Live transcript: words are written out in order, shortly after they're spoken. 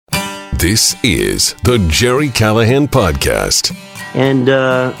This is the Jerry Callahan Podcast. And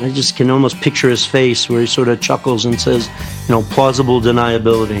I just can almost picture his face where he sort of chuckles and says, plausible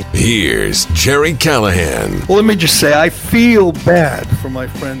deniability. Here's Jerry Callahan. Well, let me just say, I feel bad for my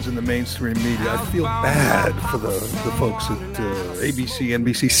friends in the mainstream media. I feel bad for the folks at ABC,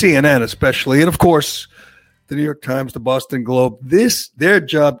 NBC, CNN especially, and of course, the New York Times, the Boston Globe. Their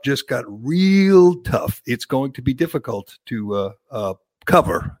job just got real tough. It's going to be difficult to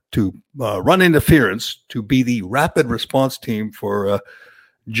cover, to run interference, to be the rapid response team for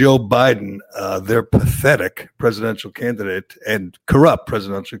Joe Biden, their pathetic presidential candidate and corrupt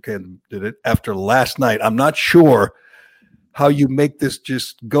presidential candidate after last night. I'm not sure how you make this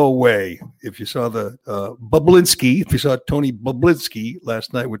just go away. If you saw the Bobulinski, if you saw Tony Bobulinski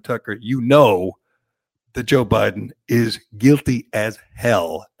last night with Tucker, you know that Joe Biden is guilty as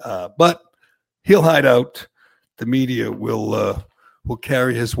hell. But he'll hide out. The media will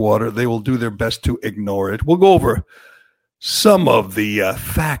carry his water. They will do their best to ignore it. We'll go over some of the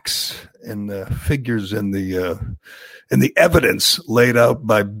facts and figures and the evidence laid out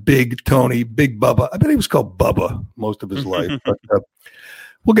by Big Tony, Big Bubba. I bet he was called Bubba most of his life. But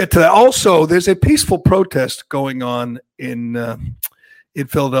we'll get to that. Also, there's a peaceful protest going on in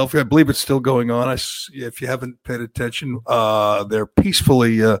Philadelphia. I believe it's still going on. If you haven't paid attention, they're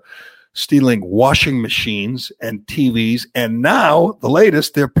peacefully stealing washing machines and TVs. And now, the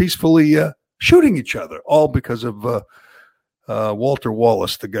latest, they're peacefully shooting each other, all because of Walter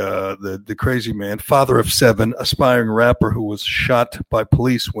Wallace, the crazy man, father of 7, aspiring rapper who was shot by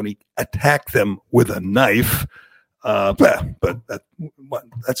police when he attacked them with a knife. But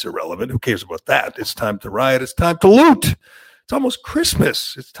that's irrelevant. Who cares about that? It's time to riot. It's time to loot. It's almost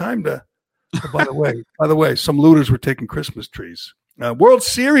Christmas. It's time to. Oh, by the way, some looters were taking Christmas trees. World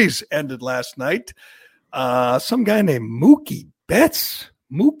Series ended last night. Some guy named Mookie Betts.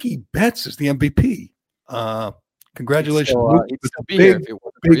 Mookie Betts is the MVP. Congratulations, Mookie. He'd still be here if it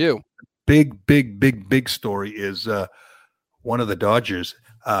wasn't for you. Big story is one of the Dodgers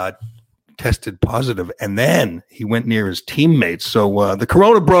tested positive, and then he went near his teammates. So the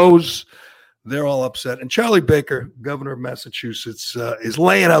Corona Bros, they're all upset. And Charlie Baker, governor of Massachusetts, is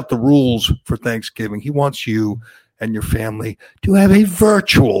laying out the rules for Thanksgiving. He wants you and your family to have a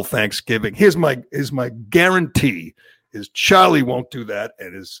virtual Thanksgiving. Here's my guarantee is Charlie won't do that,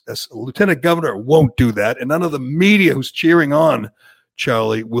 and his lieutenant governor won't do that, and none of the media who's cheering on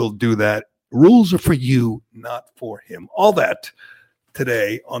Charlie will do that. Rules are for you, not for him. All that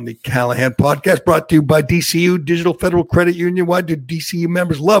today on the Callahan Podcast, brought to you by DCU, Digital Federal Credit Union. Why do DCU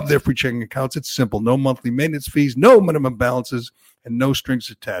members love their free checking accounts? It's simple. No monthly maintenance fees, no minimum balances, and no strings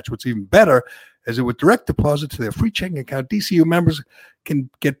attached. What's even better is that with direct deposit to their free checking account, DCU members can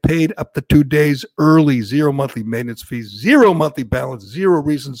get paid up to 2 days early, 0 monthly maintenance fees, 0 monthly balance, 0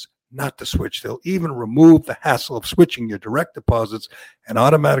 reasons not to switch. They'll even remove the hassle of switching your direct deposits and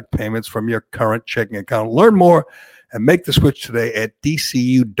automatic payments from your current checking account. Learn more and make the switch today at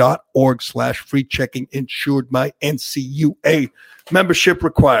dcu.org/free checking, insured by NCUA. Membership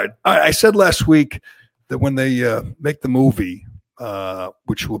required. I said last week that when they make the movie,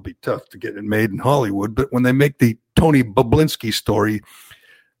 which will be tough to get it made in Hollywood, but when they make the Tony Bobulinski story,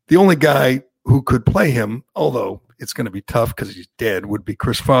 the only guy who could play him, although it's going to be tough because he's dead, would be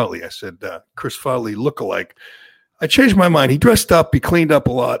Chris Farley. I said, Chris Farley lookalike. I changed my mind. He dressed up, he cleaned up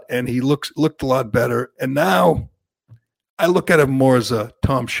a lot, and he looked a lot better. And now I look at him more as a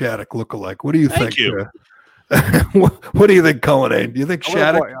Tom Shattuck lookalike. What do you think? What do you think, Cullinane? Do you think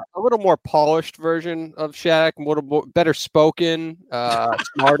Shattuck? A little more polished version of Shattuck, a little more, better spoken,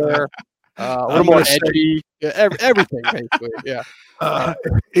 smarter, a little more edgy. Everything, basically. Yeah.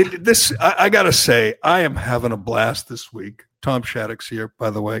 I got to say, I am having a blast this week. Tom Shattuck's here, by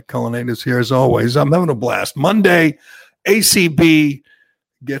the way. Cullinane is here as always. I'm having a blast. Monday, ACB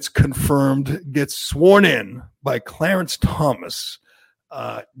gets confirmed, gets sworn in by Clarence Thomas.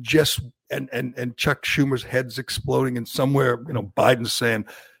 And Chuck Schumer's head's exploding, and somewhere, Biden's saying,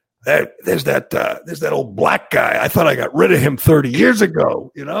 there's that old black guy. I thought I got rid of him 30 years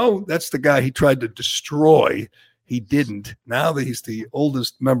ago. That's the guy he tried to destroy. He didn't. Now that he's the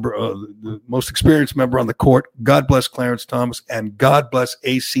oldest member, the most experienced member on the court, God bless Clarence Thomas and God bless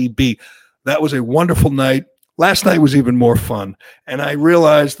ACB. That was a wonderful night. Last night was even more fun. And I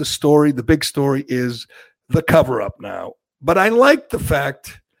realized the big story is the cover-up now. But I like the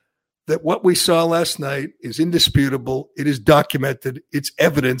fact that what we saw last night is indisputable. It is documented. It's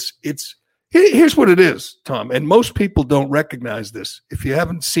evidence. Here's what it is, Tom, and most people don't recognize this. If you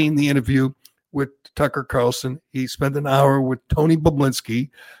haven't seen the interview with Tucker Carlson, he spent an hour with Tony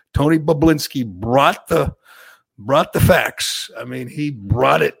Bobulinski. Tony Bobulinski brought the facts. I mean, he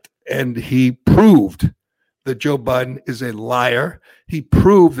brought it, and he proved that Joe Biden is a liar. He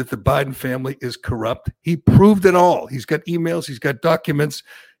proved that the Biden family is corrupt. He proved it all. He's got emails. He's got documents.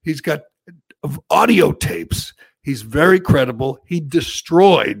 He's got audio tapes. He's very credible. He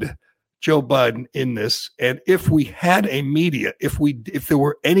destroyed Joe Biden in this. And if we had a media, if there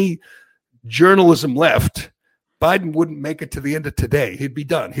were any journalism left, Biden wouldn't make it to the end of today. He'd be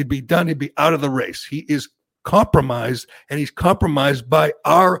done. He'd be out of the race. He is compromised, and he's compromised by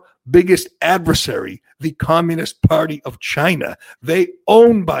our biggest adversary, the Communist Party of China. They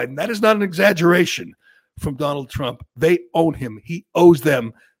own Biden. That is not an exaggeration from Donald Trump. They own him. He owes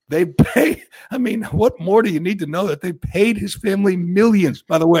them. They pay. I mean, what more do you need to know? That they paid his family millions,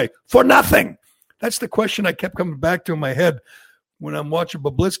 by the way, for nothing. That's the question I kept coming back to in my head when I'm watching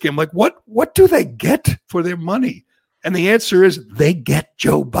Bobulinski. I'm like, what do they get for their money? And the answer is they get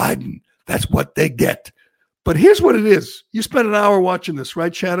Joe Biden. That's what they get. But here's what it is. You spent an hour watching this,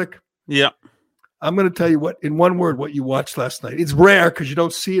 right, Shattuck? Yeah. I'm going to tell you what, in one word, what you watched last night. It's rare because you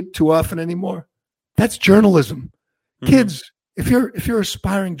don't see it too often anymore. That's journalism. Mm-hmm. Kids, if you're an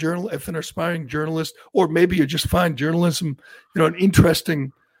aspiring journalist, or maybe you just find journalism, an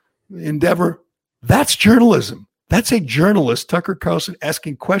interesting endeavor, that's journalism. That's a journalist, Tucker Carlson,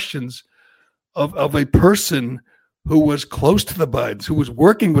 asking questions of a person who was close to the Bidens, who was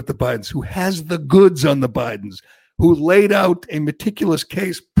working with the Bidens, who has the goods on the Bidens, who laid out a meticulous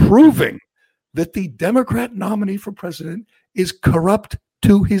case proving that the Democrat nominee for president is corrupt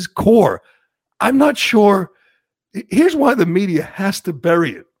to his core. I'm not sure. Here's why the media has to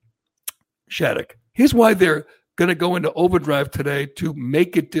bury it, Shattuck. Here's why they're going to go into overdrive today to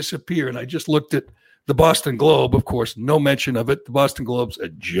make it disappear. And I just looked at the Boston Globe, of course, no mention of it. The Boston Globe's a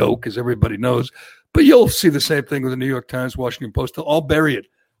joke, as everybody knows. But you'll see the same thing with the New York Times, Washington Post. They'll all bury it.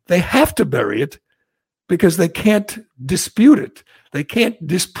 They have to bury it because they can't dispute it. They can't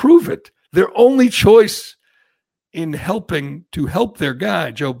disprove it. Their only choice in helping to help their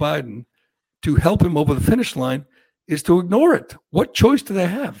guy, Joe Biden, to help him over the finish line is to ignore it. What choice do they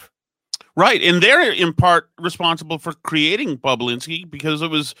have? Right. And they're in part responsible for creating Bobulinski because it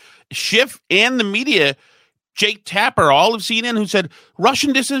was Schiff and the media, Jake Tapper, all of CNN, who said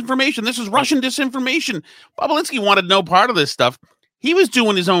Russian disinformation. This is Russian disinformation. Bobulinski wanted no part of this stuff. He was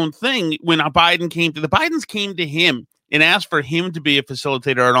doing his own thing when the Bidens came to him and asked for him to be a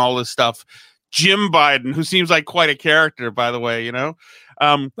facilitator and all this stuff. Jim Biden, who seems like quite a character, by the way,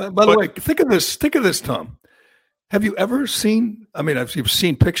 By the way, think of this, Tom. Have you ever seen, you've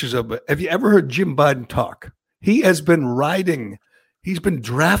seen pictures of it. Have you ever heard Jim Biden talk? He has been he's been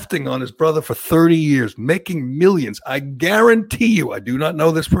drafting on his brother for 30 years, making millions. I guarantee you, I do not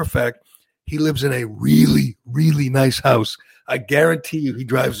know this for a fact, he lives in a really, really nice house. I guarantee you he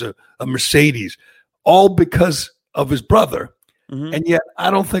drives a Mercedes, all because of his brother. Mm-hmm. And yet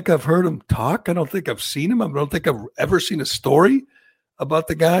I don't think I've heard him talk. I don't think I've seen him. I don't think I've ever seen a story about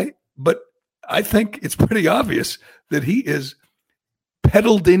the guy. But I think it's pretty obvious that he is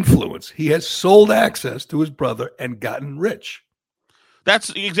peddled influence. He has sold access to his brother and gotten rich.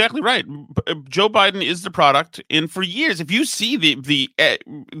 That's exactly right. Joe Biden is the product, and for years, if you see the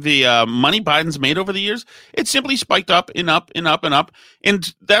money Biden's made over the years, it's simply spiked up and up and up and up.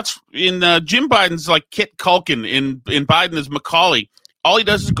 And that's in Jim Biden's like Kit Culkin, in Biden is Macaulay. All he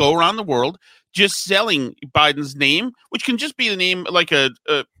does is go around the world just selling Biden's name, which can just be the name like a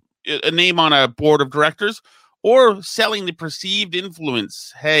name on a board of directors, or selling the perceived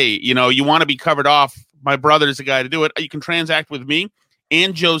influence. Hey, you want to be covered off. My brother's the guy to do it. You can transact with me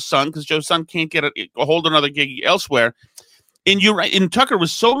and Joe's son, because Joe's son can't get a hold of another gig elsewhere. And you're right. And Tucker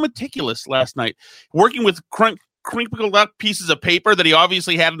was so meticulous last night, working with crinkled up pieces of paper that he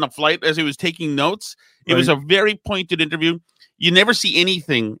obviously had on the flight as he was taking notes. It was a very pointed interview. You never see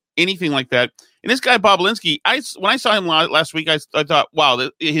anything like that. And this guy, Bobulinski, when I saw him last week, I thought, wow,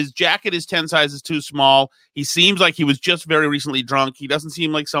 his jacket is 10 sizes too small. He seems like he was just very recently drunk. He doesn't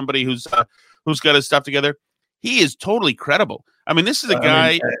seem like somebody who's got his stuff together. He is totally credible. This is a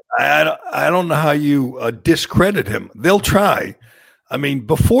guy. I don't know how you discredit him. They'll try.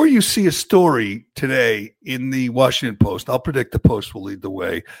 Before you see a story today in the Washington Post, I'll predict the Post will lead the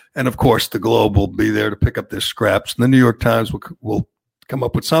way. And of course, the Globe will be there to pick up their scraps. And the New York Times will come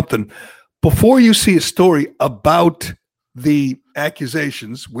up with something. Before you see a story about the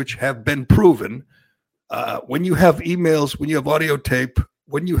accusations, which have been proven, when you have emails, when you have audio tape,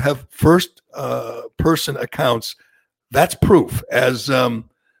 when you have first person accounts, that's proof. As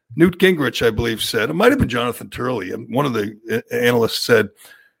Newt Gingrich, I believe, said, it might have been Jonathan Turley, and one of the analysts said,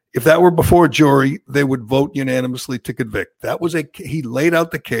 if that were before a jury, they would vote unanimously to convict. He laid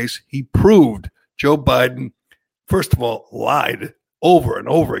out the case. He proved Joe Biden, first of all, lied over and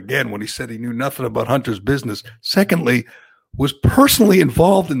over again when he said he knew nothing about Hunter's business. Secondly, was personally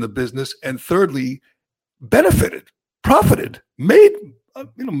involved in the business. And thirdly, benefited, profited, made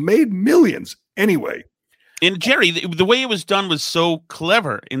millions anyway. And Jerry, the way it was done was so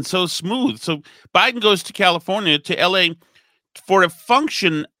clever and so smooth. So Biden goes to California, to LA, for a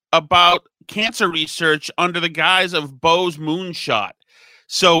function about cancer research under the guise of Bo's moonshot.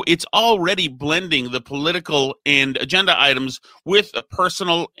 So it's already blending the political and agenda items with a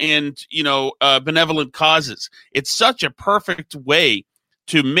personal and, benevolent causes. It's such a perfect way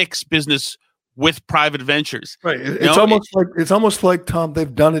to mix business with private ventures. Right. It's almost like, Tom,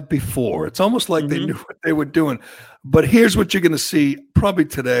 they've done it before. It's almost like they knew what they were doing. But here's what you're going to see probably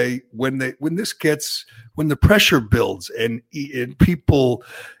today when the pressure builds and people,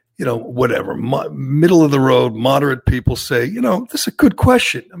 whatever, middle of the road, moderate people say, this is a good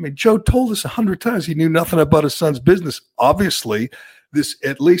question. I mean, Joe told us 100 times he knew nothing about his son's business. Obviously, this,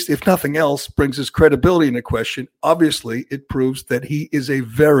 at least if nothing else, brings his credibility into question. Obviously, it proves that he is a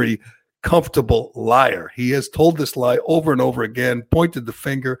very comfortable liar. He has told this lie over and over again, pointed the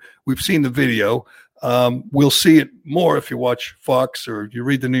finger. We've seen the video. We'll see it more if you watch Fox or you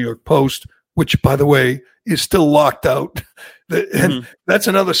read the New York Post, which, by the way, is still locked out. And that's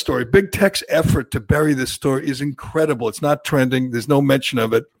another story. Big Tech's effort to bury this story is incredible. It's not trending. There's no mention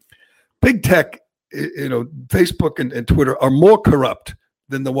of it. Big Tech, Facebook and Twitter are more corrupt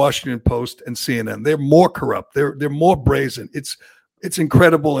than the Washington Post and CNN. They're more corrupt. They're more brazen. It's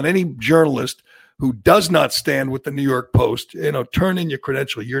incredible. And any journalist who does not stand with the New York Post, turn in your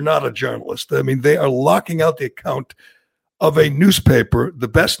credential. You're not a journalist. I mean, they are locking out the account of a newspaper, the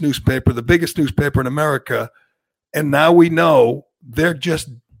best newspaper, the biggest newspaper in America. And now we know they're just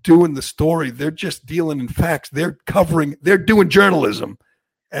doing the story. They're just dealing in facts. They're doing journalism.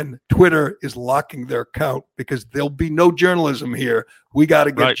 And Twitter is locking their account because there'll be no journalism here. We got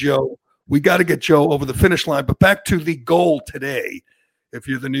to get Joe. We got to get Joe over the finish line. But back to the goal today. If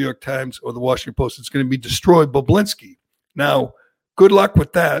you're the New York Times or the Washington Post, it's going to be destroy Bobulinski. Now, good luck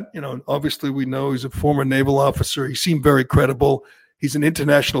with that. Obviously we know he's a former naval officer. He seemed very credible. He's an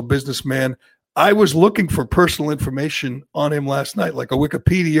international businessman. I was looking for personal information on him last night, like a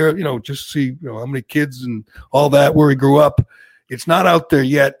Wikipedia, just see how many kids and all that, where he grew up. It's not out there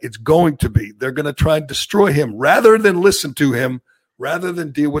yet. It's going to be. They're going to try and destroy him rather than listen to him, rather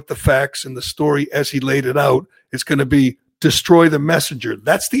than deal with the facts and the story as he laid it out. It's going to be destroy the messenger.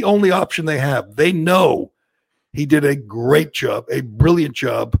 That's the only option they have. They know he did a great job, a brilliant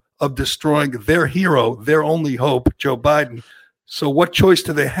job of destroying their hero, their only hope, Joe Biden. So what choice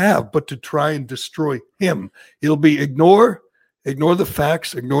do they have but to try and destroy him? It'll be ignore the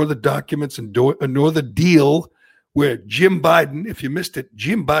facts, ignore the documents, and ignore the deal where Jim Biden, if you missed it,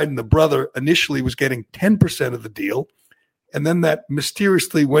 Jim Biden, the brother, initially was getting 10% of the deal. And then that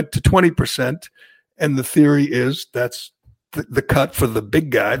mysteriously went to 20%. And the theory is that's the cut for the big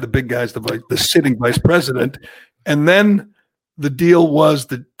guy. The big guy's the sitting vice president. And then the deal was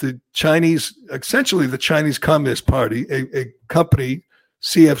the Chinese, essentially the Chinese Communist Party, a company,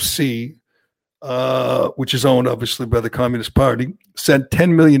 CFC, which is owned obviously by the Communist Party, sent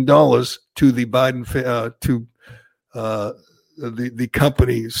 $10 million to the Biden, the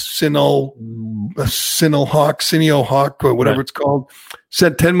company, Sinol Hawk, or whatever it's called,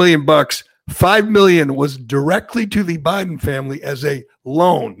 sent $10 million. $5 million was directly to the Biden family as a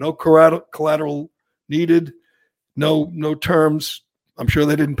loan, no collateral needed, no terms. I'm sure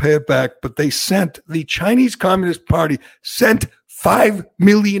they didn't pay it back, but the Chinese Communist Party sent $5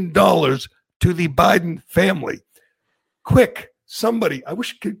 million to the Biden family. Quick, somebody, I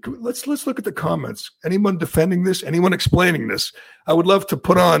wish let's look at the comments. Anyone defending this? Anyone explaining this? I would love to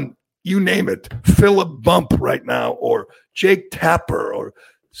put on, you name it, Philip Bump right now, or Jake Tapper, or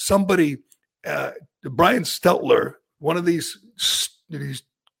somebody, Brian Steltler, one of these Biden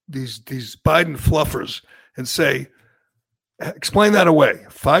fluffers, and say, explain that away.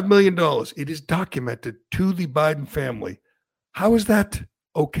 $5 million. It is documented to the Biden family. How is that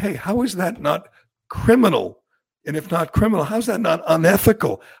okay? How is that not criminal? And if not criminal, how's that not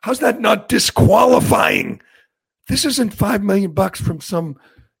unethical? How's that not disqualifying? This isn't $5 million from some,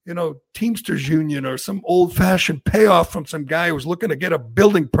 Teamsters union or some old-fashioned payoff from some guy who's looking to get a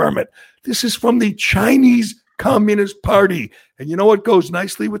building permit. This is from the Chinese Communist Party. And you know what goes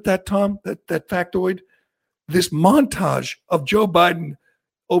nicely with that, Tom, that factoid? This montage of Joe Biden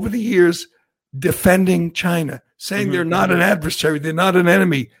over the years defending China, saying they're not an adversary, they're not an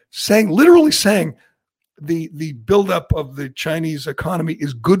enemy, literally saying the buildup of the Chinese economy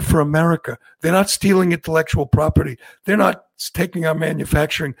is good for America. They're not stealing intellectual property. They're not taking our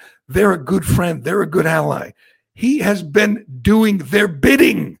manufacturing. They're a good friend. They're a good ally. He has been doing their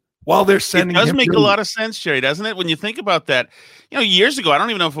bidding while they're sending him. It does make a lot of sense, Jerry, doesn't it? When you think about that, years ago, I don't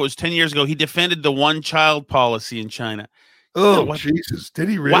even know if it was 10 years ago, he defended the one-child policy in China. Oh, Jesus. Did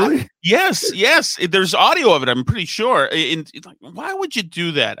he really? Why? Yes. There's audio of it, I'm pretty sure. Why would you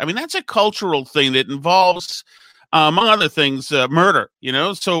do that? I mean, that's a cultural thing that involves, among other things, murder,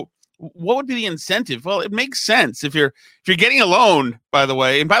 So what would be the incentive? Well, it makes sense if you're getting a loan, by the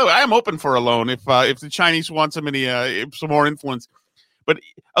way. And by the way, I am open for a loan if the Chinese want some more influence. But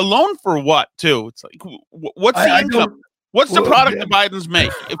a loan for what, too? It's like, what's the income? What's the product that Biden's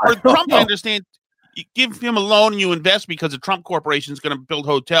make? For Trump, I understand you give him a loan and you invest because the Trump Corporation is going to build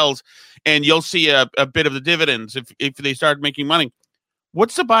hotels and you'll see a bit of the dividends if they start making money.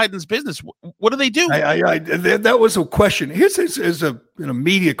 What's the Biden's business? What do they do? That was a question. Here's a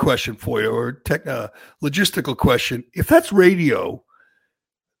media question for you, or logistical question. If that's radio,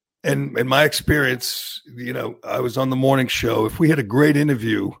 and in my experience, I was on the morning show. If we had a great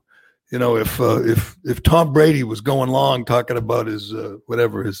interview, if Tom Brady was going along talking about his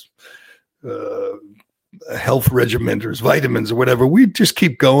health regimen or his vitamins or whatever, we'd just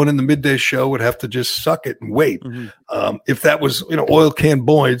keep going, and the midday show would have to just suck it and wait. Mm-hmm. If that was Oil Can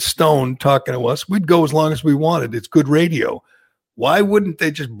Boyd Stone talking to us, we'd go as long as we wanted. It's good radio. Why wouldn't they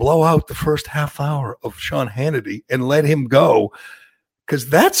just blow out the first half hour of Sean Hannity and let him go? Because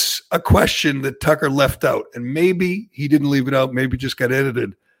that's a question that Tucker left out, and maybe he didn't leave it out, maybe just got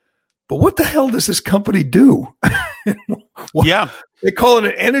edited. But what the hell does this company do? Yeah. They call it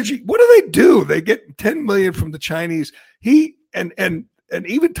an energy. What do they do? They get $10 million from the Chinese. He and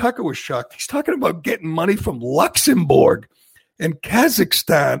even Tucker was shocked. He's talking about getting money from Luxembourg and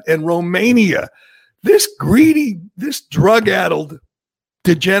Kazakhstan and Romania. This greedy, this drug-addled,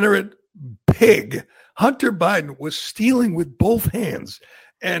 degenerate pig, Hunter Biden, was stealing with both hands.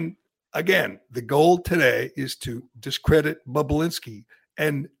 And again, the goal today is to discredit Bobulinski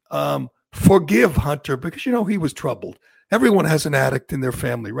and forgive Hunter because, he was troubled. Everyone has an addict in their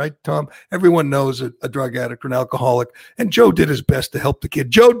family, right, Tom? Everyone knows a drug addict or an alcoholic. And Joe did his best to help the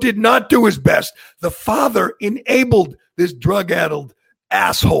kid. Joe did not do his best. The father enabled this drug-addled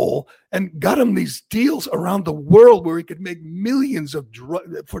asshole and got him these deals around the world where he could make millions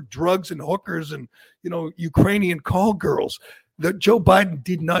for drugs and hookers and, Ukrainian call girls. That Joe Biden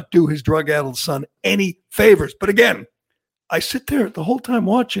did not do his drug-addled son any favors. But again, I sit there the whole time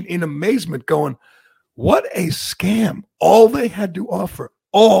watching in amazement going, what a scam. All they had to offer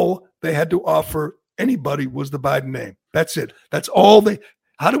anybody was the Biden name. That's it. That's all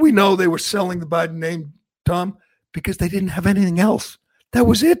how do we know they were selling the Biden name, Tom? Because they didn't have anything else. That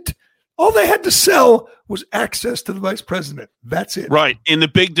was it. All they had to sell was access to the vice president. That's it. Right. And the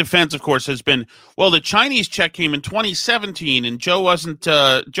big defense, of course, has been, well, the Chinese check came in 2017 and Joe wasn't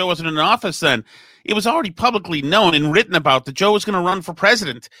in office then. It was already publicly known and written about that Joe was going to run for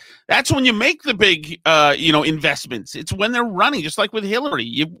president. That's when you make the big, investments. It's when they're running, just like with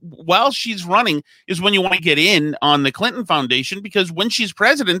Hillary. While she's running is when you want to get in on the Clinton Foundation, because when she's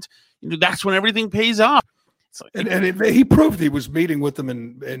president, that's when everything pays off. He proved he was meeting with them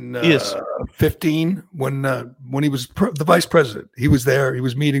in 15 when he was the vice president. He was there. He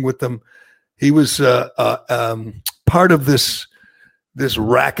was meeting with them. He was part of this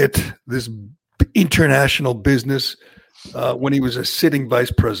racket, this international business when he was a sitting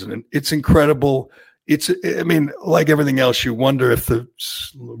vice president. It's incredible. Like everything else, you wonder if the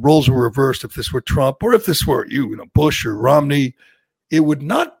roles were reversed, if this were Trump or if this were Bush or Romney. It would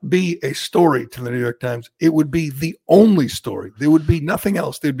not be a story to the New York Times. It would be the only story. There would be nothing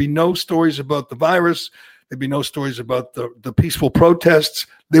else. There'd be no stories about the virus. There'd be no stories about the peaceful protests.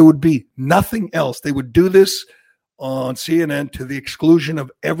 There would be nothing else. They would do this on CNN to the exclusion of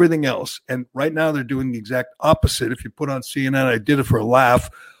everything else. And right now they're doing the exact opposite. If you put on CNN, I did it for a laugh,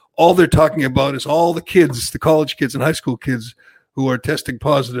 all they're talking about is all the kids, the college kids and high school kids who are testing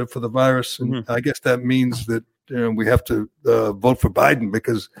positive for the virus. And I guess that means that we have to vote for Biden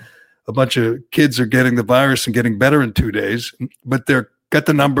because a bunch of kids are getting the virus and getting better in 2 days, but they're got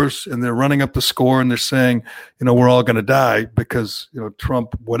the numbers and they're running up the score and they're saying, we're all going to die because,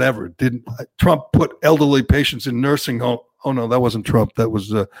 Trump, whatever, Trump put elderly patients in nursing home. Oh no, that wasn't Trump. That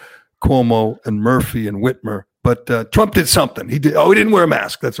was Cuomo and Murphy and Whitmer. But Trump did something. He didn't wear a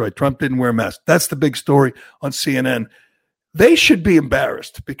mask. That's right. Trump didn't wear a mask. That's the big story on CNN. They should be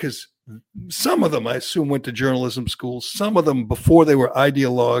embarrassed because some of them, I assume, went to journalism school. Some of them, before they were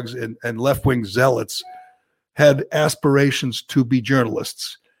ideologues and left-wing zealots, had aspirations to be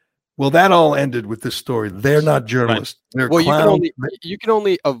journalists. Well, that all ended with this story. They're not journalists. They're clowns. You can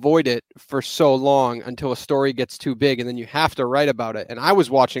only avoid it for so long until a story gets too big, and then you have to write about it. And I was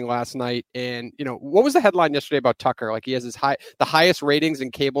watching last night, and what was the headline yesterday about Tucker? Like, he has the highest ratings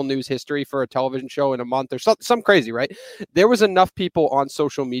in cable news history for a television show in a month, or some crazy, right? There was enough people on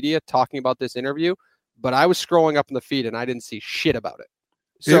social media talking about this interview, but I was scrolling up in the feed and I didn't see shit about it.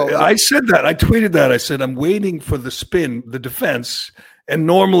 So I said that. I tweeted that. I said, I'm waiting for the spin, the defense. And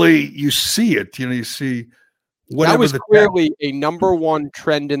normally you see it. You see whatever. That was clearly a number one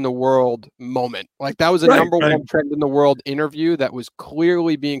trend in the world moment. Like, that was a number one trend in the world interview that was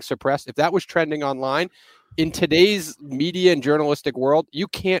clearly being suppressed. If that was trending online, in today's media and journalistic world, you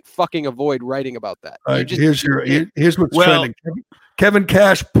can't fucking avoid writing about that. Here's what's trending. Kevin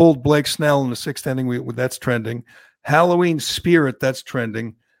Cash pulled Blake Snell in the 6th inning. That's trending. Halloween Spirit, that's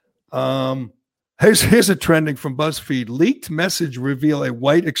trending. Here's a trending from BuzzFeed. Leaked message reveal a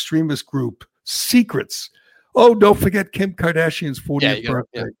white extremist group. Secrets. Oh, don't forget Kim Kardashian's 40th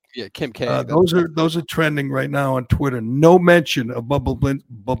birthday. Yeah, Kim K. Those are trending right now on Twitter. No mention of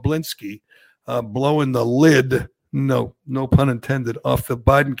Bobulinski blowing the lid, no pun intended, off the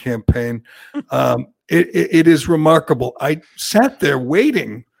Biden campaign. It is remarkable. I sat there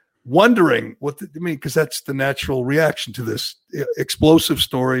waiting, wondering because that's the natural reaction to this explosive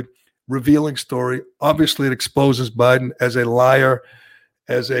story. Revealing story. Obviously, it exposes Biden as a liar,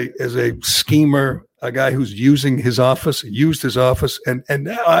 as a schemer, a guy who's used his office, and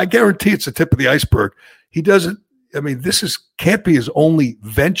I guarantee it's the tip of the iceberg. He doesn't. This can't be his only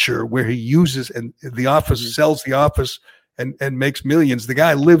venture where he uses and the office, sells the office, and makes millions. The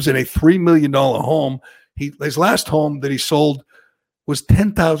guy lives in a $3 million home. His last home that he sold was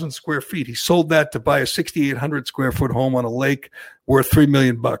 10,000 square feet. He sold that to buy a 6,800 square foot home on a lake worth $3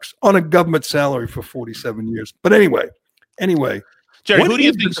 million on a government salary for 47 years. But anyway, Jerry, who do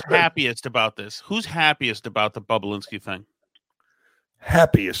you think's happiest about this? Who's happiest about the Bobulinski thing?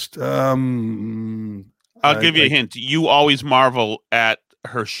 Happiest. I'll give you a hint. You always marvel at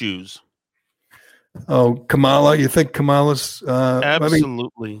her shoes. Oh, Kamala. You think Kamala's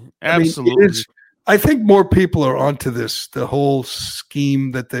absolutely. I think more people are onto this, the whole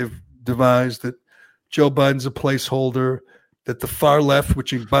scheme that they've devised, that Joe Biden's a placeholder, that the far left,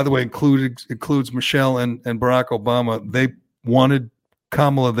 which, by the way, includes Michelle and Barack Obama, they wanted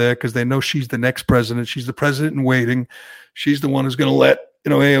Kamala there because they know she's the next president. She's the president in waiting. She's the one who's going to let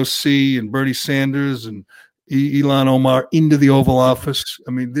AOC and Bernie Sanders and Ilhan Omar into the Oval Office.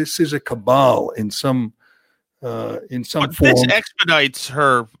 This is a cabal in some form. This expedites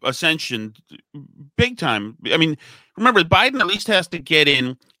her ascension big time. Remember, Biden at least has to get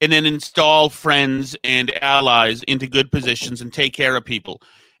in and then install friends and allies into good positions and take care of people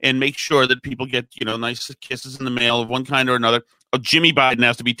and make sure that people get, nice kisses in the mail of one kind or another. Jimmy Biden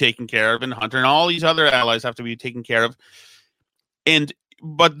has to be taken care of, and Hunter and all these other allies have to be taken care of.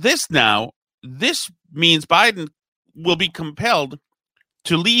 But this means Biden will be compelled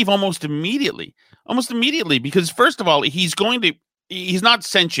to leave almost immediately, because first of all, he's not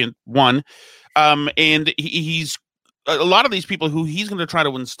sentient, one, and he's a lot of these people who he's going to try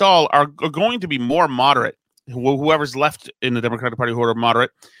to install are going to be more moderate, whoever's left in the Democratic Party who are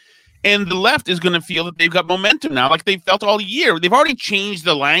moderate, and the left is going to feel that they've got momentum now, like they've felt all year. They've already changed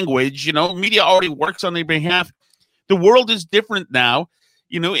the language, media already works on their behalf. The world is different now.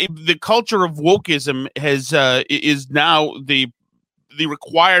 The culture of wokeism is now the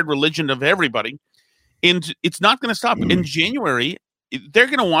required religion of everybody. And it's not going to stop. In January, they're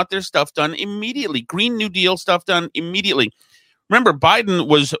going to want their stuff done immediately. Green New Deal stuff done immediately. Remember, Biden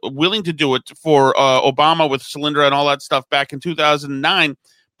was willing to do it for Obama with Solyndra and all that stuff back in 2009.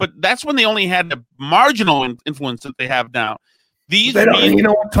 But that's when they only had the marginal influence that they have now. You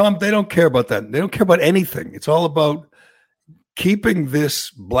know what, Tom? They don't care about that. They don't care about anything. It's all about keeping this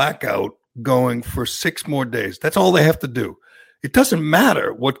blackout going for 6 more days. That's all they have to do. It doesn't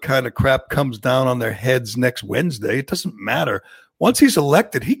matter what kind of crap comes down on their heads next Wednesday. It doesn't matter. Once he's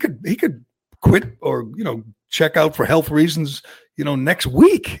elected, he could quit or check out for health reasons next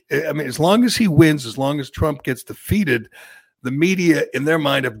week. As long as he wins, as long as Trump gets defeated, the media in their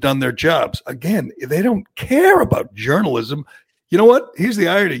mind have done their jobs. Again, they don't care about journalism. You know what? Here's the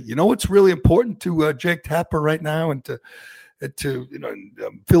irony. You know what's really important to Jake Tapper right now and to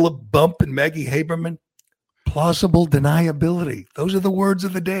Philip Bump and Maggie Haberman? Plausible deniability. Those are the words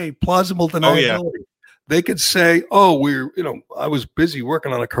of the day. Plausible deniability. Oh, yeah. They could say, I was busy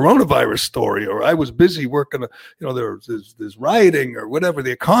working on a coronavirus story, or I was busy working, there's rioting or whatever,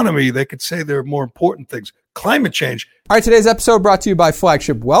 the economy. They could say there are more important things. climate change. All right, today's episode brought to you by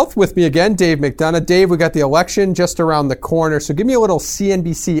Flagship Wealth. With me again, Dave McDonough. Dave, we got the election just around the corner, so give me a little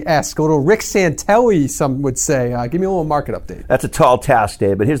CNBC-esque, a little Rick Santelli, some would say. Give me a little market update. That's a tall task,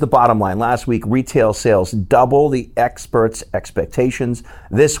 Dave, but here's the bottom line. Last week, retail sales double the experts' expectations.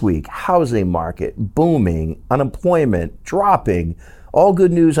 This week, housing market booming, unemployment dropping. All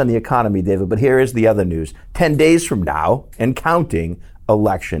good news on the economy, David, but here is the other news. 10 days from now, and counting,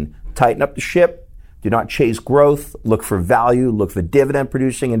 election. Tighten up the ship. Do not chase growth. Look for value. Look for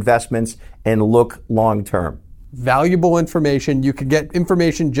dividend-producing investments, and look long-term. Valuable information. You can get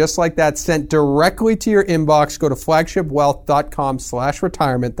information just like that sent directly to your inbox. Go to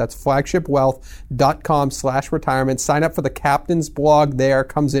flagshipwealth.com/retirement. That's flagshipwealth.com/retirement. Sign up for the Captain's blog there.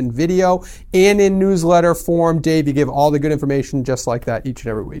 Comes in video and in newsletter form. Dave, you give all the good information just like that each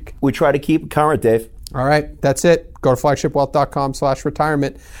and every week. We try to keep it current, Dave. All right, that's it. Go to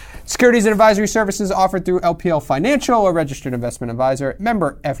flagshipwealth.com/retirement. Securities and advisory services offered through LPL Financial, a registered investment advisor,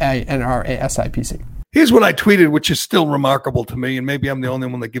 member FINRA SIPC. Here's what I tweeted, which is still remarkable to me, and maybe I'm the only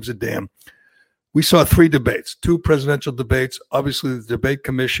one that gives a damn. We saw 3 debates, 2 presidential debates. Obviously, the debate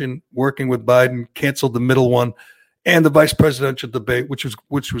commission working with Biden canceled the middle one, and the vice presidential debate, which was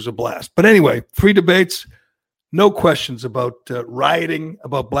a blast. But anyway, 3 debates, no questions about rioting,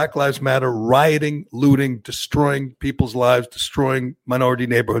 about Black Lives Matter, rioting, looting, destroying people's lives, destroying minority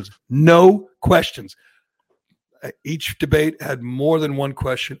neighborhoods. No questions. Each debate had more than one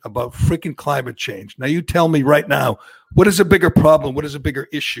question about freaking climate change. Now, you tell me right now, what is a bigger problem? What is a bigger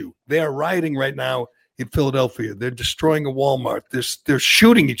issue? They are rioting right now in Philadelphia. They're destroying a Walmart. They're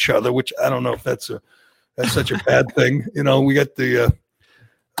shooting each other, which I don't know if that's such a bad thing. You know, we got the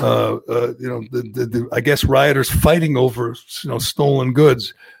I guess rioters fighting over stolen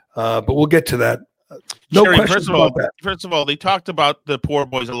goods, but we'll get to that. No Sherry, question about that. First of all, they talked about the poor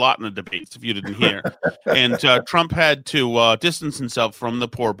boys a lot in the debates, if you didn't hear. And Trump had to distance himself from the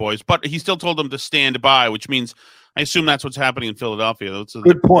poor boys, but he still told them to stand by, which means I assume that's what's happening in Philadelphia.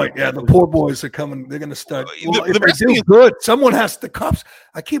 Good point. Yeah, the poor boys are coming. They're going to start. Well, the best thing is good. Someone has the cops.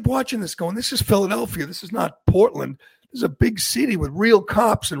 I keep watching this going, this is Philadelphia. This is not Portland. This is a big city with real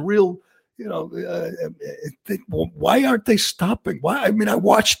cops and real, why aren't they stopping? Why? I mean, I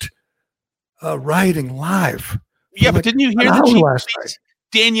watched rioting live. Yeah, but didn't you hear the chief last night?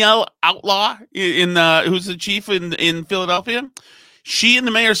 Danielle Outlaw, who's the chief in Philadelphia? She and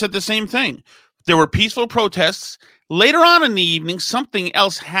the mayor said the same thing. There were peaceful protests. Later on in the evening, something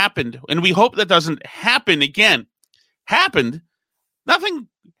else happened, and we hope that doesn't happen again. Happened? Nothing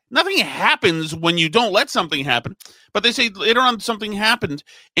happens when you don't let something happen. But they say later on something happened,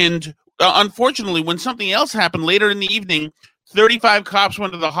 and unfortunately, when something else happened later in the evening, 35 cops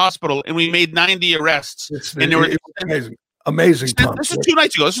went to the hospital, and we made 90 arrests. And there were amazing. This is 2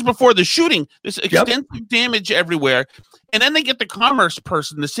 nights ago. This is before the shooting. There's extensive damage everywhere. And then they get the commerce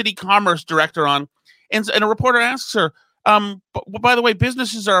person, the city commerce director on, and a reporter asks her, by the way,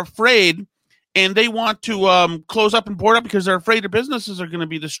 businesses are afraid, and they want to close up and board up because they're afraid their businesses are going to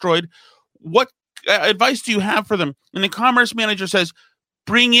be destroyed. What advice do you have for them? And the commerce manager says,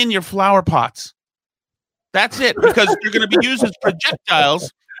 bring in your flower pots. That's it, because you're going to be used as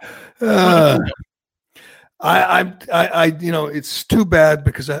projectiles. It's too bad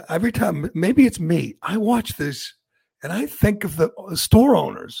because every time, maybe it's me, I watch this and I think of the store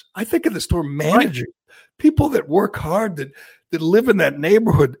owners. I think of the store manager, people that work hard, that live in that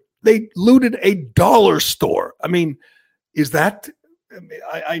neighborhood. They looted a dollar store. I mean, is that?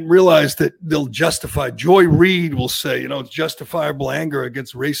 I realize that they'll justify. Joy Reid will say, it's justifiable anger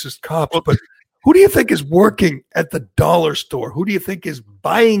against racist cops, but who do you think is working at the dollar store? Who do you think is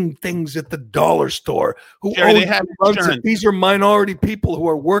buying things at the dollar store? These are minority people who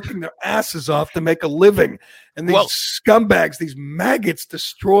are working their asses off to make a living. And these scumbags, these maggots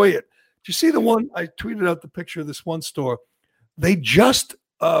destroy it. Did you see the one? I tweeted out the picture of this one store. They just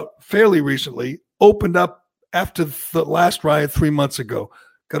fairly recently opened up after the last riot 3 months ago,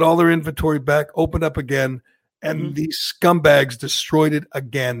 got all their inventory back, opened up again, and these scumbags destroyed it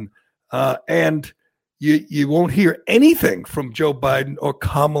again. And you won't hear anything from Joe Biden or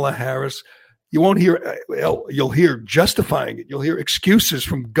Kamala Harris. You won't hear, you'll hear justifying it. You'll hear excuses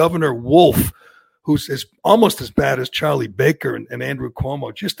from Governor Wolf, who's almost as bad as Charlie Baker and Andrew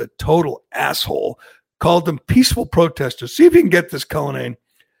Cuomo, just a total asshole, called them peaceful protesters. See if you can get this, Cullinane.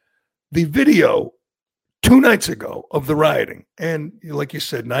 The video 2 nights ago of the rioting, and like you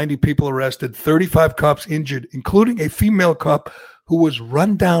said, 90 people arrested, 35 cops injured, including a female cop who was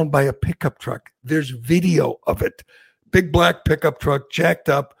run down by a pickup truck. There's video of it. Big black pickup truck, jacked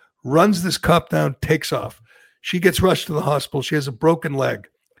up, runs this cop down, takes off. She gets rushed to the hospital. She has a broken leg.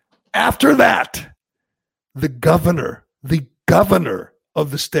 After that, the governor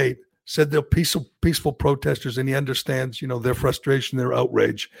of the state said they're peaceful protesters, and he understands, their frustration, their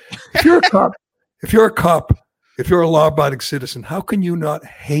outrage. If you're a cop, if you're a law-abiding citizen, how can you not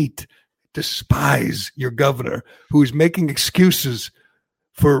despise your governor who is making excuses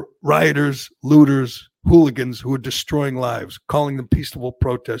for rioters, looters, hooligans who are destroying lives, calling them peaceful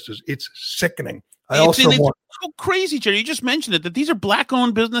protesters? It's sickening. It's so crazy, Jerry. You just mentioned it, that these are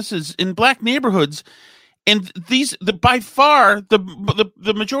black-owned businesses in black neighborhoods. And by far,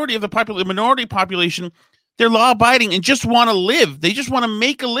 the majority of the minority population, they're law-abiding and just want to live. They just want to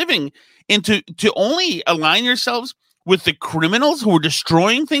make a living. And to only align yourselves with the criminals who are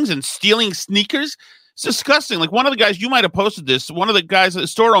destroying things and stealing sneakers, it's disgusting. Like one of the guys, you might have posted this, one of the guys, the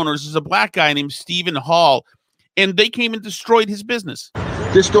store owners, is a black guy named Stephen Hall, and they came and destroyed his business.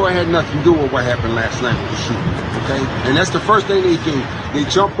 This store had nothing to do with what happened last night with the shooting, okay? And that's the first thing they do. They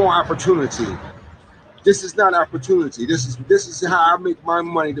jump on opportunity. This is not opportunity. This is how I make my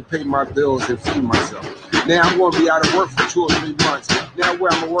money to pay my bills and feed myself. Now I'm going to be out of work for 2 or 3 months. Now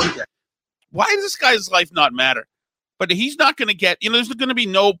where I'm going to work at? Why does this guy's life not matter? But he's not going to get, there's going to be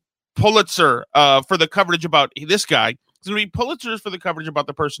no Pulitzer for the coverage about this guy. There's going to be Pulitzers for the coverage about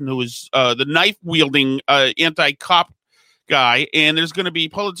the person who is the knife-wielding anti-cop guy. And there's going to be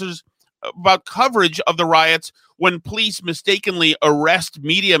Pulitzers about coverage of the riots when police mistakenly arrest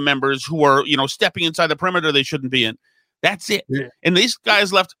media members who are, stepping inside the perimeter they shouldn't be in. That's it. Yeah. And these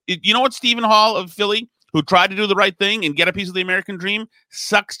guys left. You know what, Stephen Hall of Philly, who tried to do the right thing and get a piece of the American dream,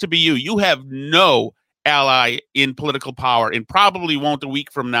 sucks to be you. You have no ally in political power and probably won't a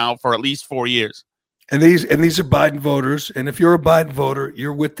week from now for at least 4 years. And these are Biden voters. And if you're a Biden voter,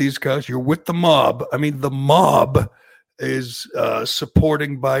 you're with these guys. You're with the mob. I mean, the mob is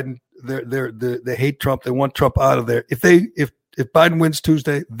supporting Biden. They hate Trump. They want Trump out of there. If Biden wins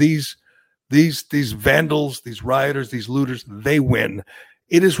Tuesday, these vandals, these rioters, these looters, they win.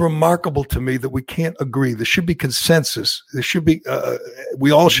 It is remarkable to me that we can't agree. There should be consensus. There should be.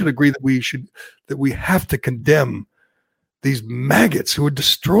 We all should agree that we have to condemn these maggots who are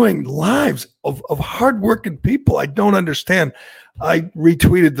destroying lives of hardworking people. I don't understand. I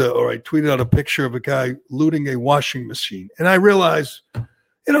tweeted out a picture of a guy looting a washing machine, and I realized,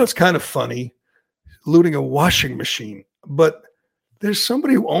 it's kind of funny looting a washing machine, but there's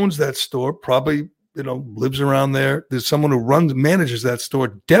somebody who owns that store, probably, lives around there. There's someone who manages that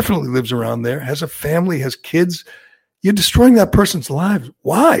store, definitely lives around there, has a family, has kids. You're destroying that person's lives.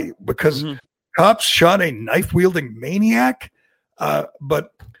 Why? Because cops shot a knife-wielding maniac.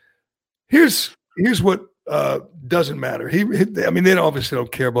 But here's what doesn't matter. They obviously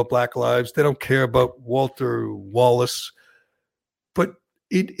don't care about Black lives. They don't care about Walter Wallace. But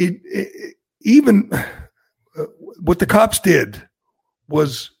even what the cops did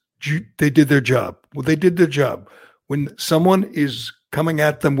was they did their job. Well, they did their job. When someone is coming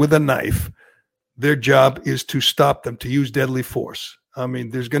at them with a knife, their job is to stop them, to use deadly force.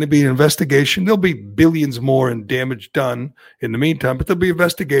 There's going to be an investigation. There'll be billions more in damage done in the meantime, but there'll be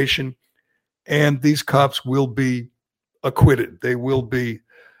investigation, and these cops will be acquitted. They will be.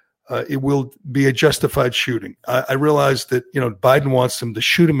 It will be a justified shooting. I realize that Biden wants them to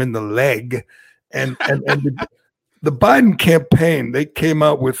shoot him in the leg, and the Biden campaign, they came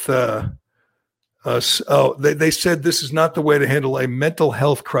out with they said this is not the way to handle a mental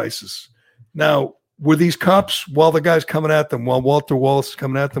health crisis. Now, were these cops, while the guy's coming at them, while Walter Wallace is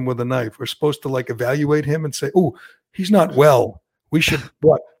coming at them with a knife, are supposed to evaluate him and say, "Oh, he's not well. We should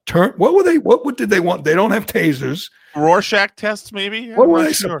turn." What did they want? They don't have tasers. Rorschach tests, maybe. What were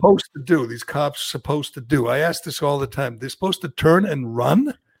they supposed to do? These cops supposed to do? I ask this all the time. They're supposed to turn and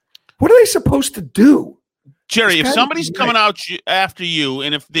run. What are they supposed to do? Jerry, if somebody's coming out after you,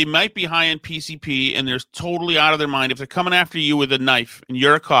 and if they might be high in PCP and they're totally out of their mind, if they're coming after you with a knife and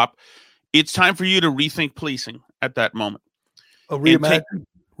you're a cop, it's time for you to rethink policing at that moment. Oh,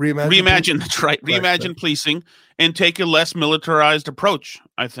 reimagine. That's right. Reimagine policing and take a less militarized approach,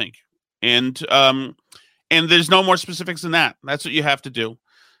 I think. And there's no more specifics than that. That's what you have to do.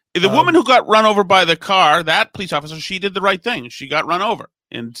 The woman who got run over by the car, that police officer, she did the right thing. She got run over.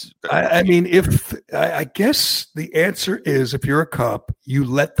 And I guess the answer is, if you're a cop, you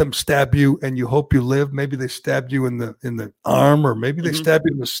let them stab you and you hope you live. Maybe they stabbed you in the arm, or maybe they stab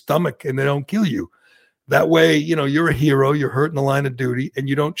you in the stomach and they don't kill you. That way, you're a hero. You're hurt in the line of duty, and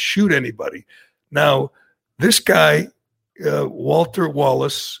you don't shoot anybody. Now, this guy, Walter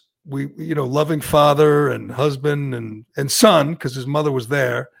Wallace, loving father and husband and son, because his mother was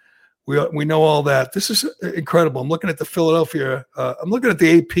there. We know all that. This is incredible. I'm looking at the Philadelphia. I'm looking at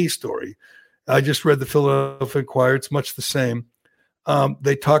the AP story. I just read the Philadelphia Inquirer. It's much the same.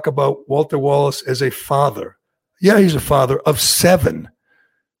 They talk about Walter Wallace as a father. Yeah, he's a father of 7.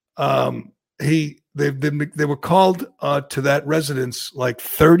 They were called to that residence like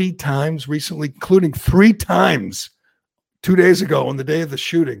 30 times recently, including 3 times 2 days ago on the day of the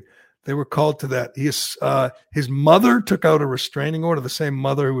shooting. They were called to that. His mother took out a restraining order, the same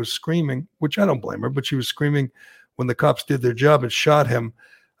mother who was screaming, which I don't blame her, but she was screaming when the cops did their job and shot him.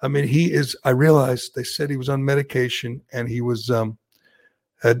 I mean, I realized they said he was on medication and he was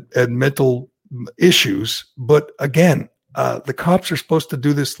had mental issues. But again, the cops are supposed to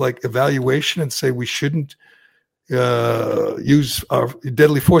do this like evaluation and say we shouldn't use our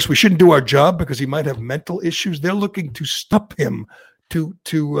deadly force. We shouldn't do our job because he might have mental issues. They're looking to stop him, to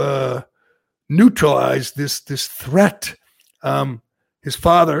neutralize this threat. His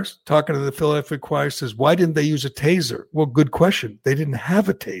father, talking to the Philadelphia Inquirer, says, "Why didn't they use a taser?" Well, good question. They didn't have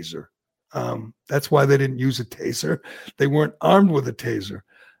a taser. That's why they didn't use a taser. They weren't armed with a taser.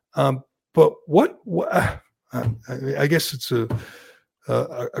 But what I guess it's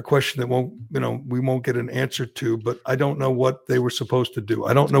a question that we won't get an answer to. But I don't know what they were supposed to do.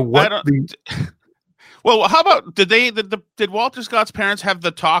 I don't know what Well, how about did Walter Scott's parents have the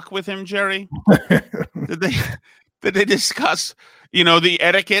talk with him, Jerry? Did they discuss, the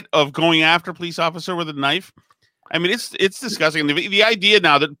etiquette of going after a police officer with a knife? I mean, it's disgusting. The idea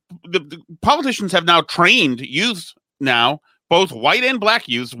now that the politicians have now trained youth now, both white and black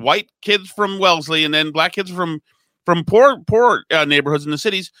youths, white kids from Wellesley and then black kids from poor neighborhoods in the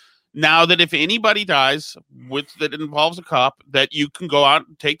cities. Now that if anybody dies that involves a cop, that you can go out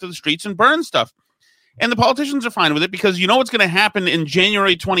and take to the streets and burn stuff. And the politicians are fine with it because you know what's going to happen in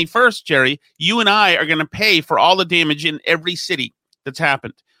January 21st, Jerry? You and I are going to pay for all the damage in every city that's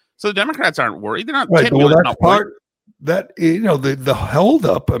happened. So the Democrats aren't worried. They're not. Right, well, that's part that the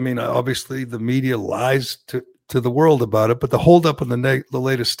holdup. I mean, obviously the media lies to the world about it, but the holdup in the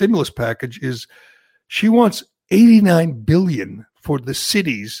latest stimulus package is she wants $89 billion for the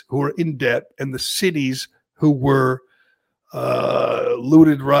cities who are in debt and the cities who were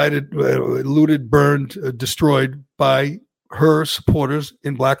looted, burned, destroyed by her supporters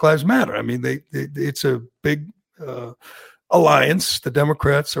in Black Lives Matter. I mean, it's a big alliance. The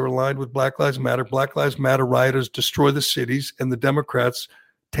Democrats are aligned with Black Lives Matter. Black Lives Matter rioters destroy the cities, and the Democrats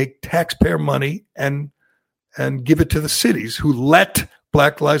take taxpayer money and give it to the cities who let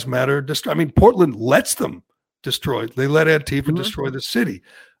Black Lives Matter destroy. I mean, Portland lets them destroy. They let Antifa destroy the city.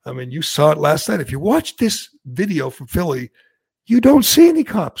 I mean, you saw it last night. If you watch this video from Philly, you don't see any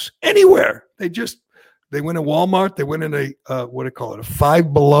cops anywhere. They went in Walmart. They went in a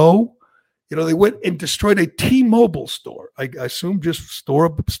Five Below. They went and destroyed a T-Mobile store. I assume just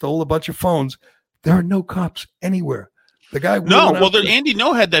stole a bunch of phones. There are no cops anywhere. The guy. Andy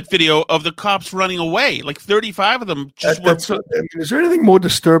No had that video of the cops running away. Like 35 of them. Is there anything more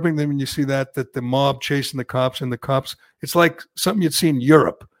disturbing than when you see that the mob chasing the cops and the cops? It's like something you'd see in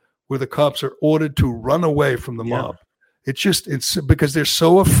Europe, where the cops are ordered to run away from the mob. It's because they're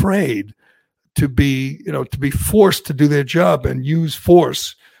so afraid to be forced to do their job and use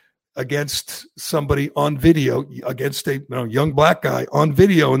force against somebody on video, against a young black guy on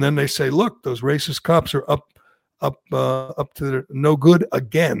video, and then they say, "Look, those racist cops are up to their no good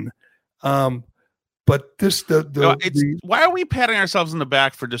again." But why are we patting ourselves on the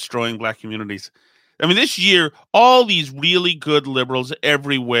back for destroying black communities? I mean, this year, all these really good liberals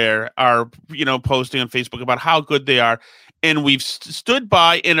everywhere are, posting on Facebook about how good they are. And we've stood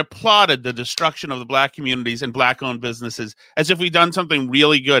by and applauded the destruction of the black communities and black-owned businesses as if we've done something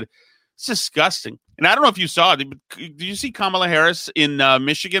really good. It's disgusting. And I don't know if you saw it. Did you see Kamala Harris in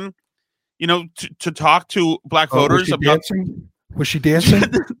Michigan, to talk to black voters about dancing? Was she dancing?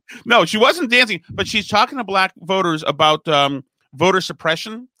 No, she wasn't dancing, but she's talking to black voters about voter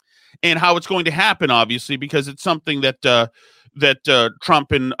suppression and how it's going to happen, obviously, because it's something that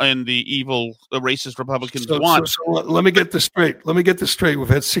Trump and the evil racist Republicans want. So let me get this straight. We've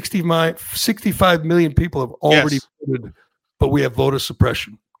had 65 million people have already voted, but we have voter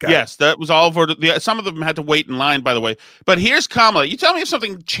suppression. Yes, that was all voted. Some of them had to wait in line, by the way. But here's Kamala. You tell me if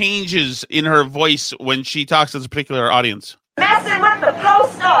something changes in her voice when she talks to this particular audience. Messing with the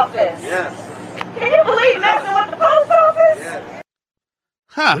post office. Yes. Can you believe messing with the post office? Yes.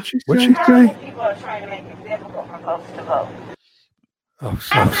 Huh. What'd she say? People are trying to make it difficult for folks to vote. Oh,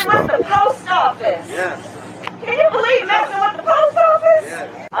 messing with the post office. Yes. Can you believe messing with the post office?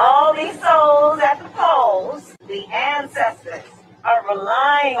 Yes. All these souls at the polls, the ancestors, are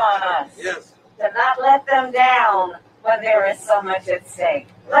relying on us to not let them down when there is so much at stake.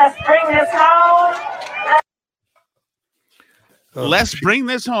 Let's bring this home. Let's bring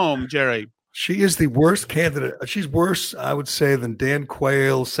this home, Jerry. She is the worst candidate. She's worse, I would say, than Dan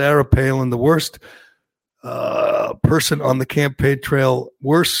Quayle, Sarah Palin, the worst person on the campaign trail,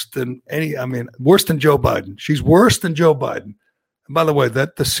 worse than Joe Biden. She's worse than Joe Biden. And by the way, the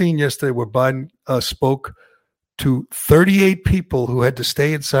scene yesterday where Biden spoke to 38 people who had to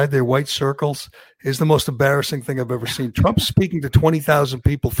stay inside their white circles is the most embarrassing thing I've ever seen. Trump's speaking to 20,000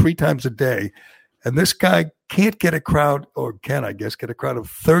 people 3 times a day. And this guy can't get a crowd, or can, I guess, get a crowd of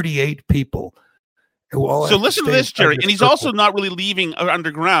 38 people. Who all so listen to this, Jerry. And he's also not really leaving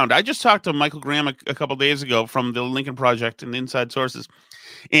underground. I just talked to Michael Graham a couple of days ago from the Lincoln Project and Inside Sources.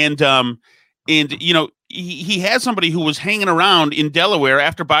 And you know, he had somebody who was hanging around in Delaware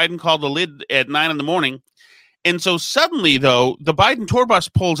after Biden called the lid at 9 a.m. And so suddenly, though, the Biden tour bus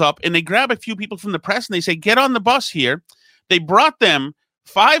pulls up and they grab a few people from the press and they say, get on the bus here. They brought them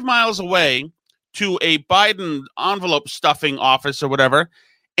 5 miles away to a Biden envelope stuffing office or whatever,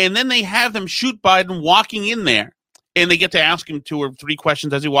 and then they have them shoot Biden walking in there, and they get to ask him 2 or 3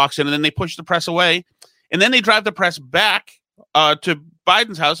 questions as he walks in, and then they push the press away, and then they drive the press back to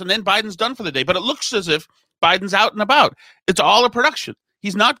Biden's house, and then Biden's done for the day. But it looks as if Biden's out and about. It's all a production.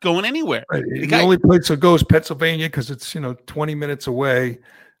 He's not going anywhere. Right. The only place that goes Pennsylvania because it's 20 minutes away.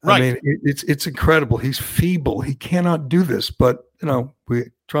 Right. I mean, it's incredible. He's feeble. He cannot do this. But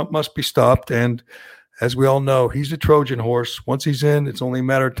Trump must be stopped. And as we all know, he's a Trojan horse. Once he's in, it's only a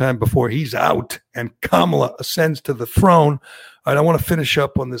matter of time before he's out and Kamala ascends to the throne. All right, I want to finish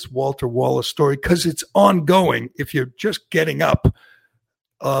up on this Walter Wallace story because it's ongoing. If you're just getting up,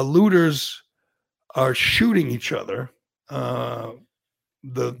 looters are shooting each other. The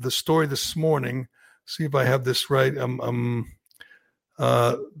story this morning. See if I have this right.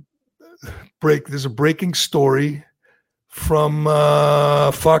 There's a breaking story from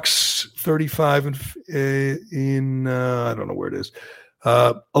Fox 35 in I don't know where it is.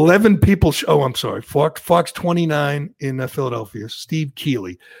 11 people. I'm sorry. Fox 29 in Philadelphia. Steve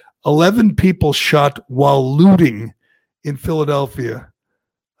Keeley. 11 people shot while looting in Philadelphia.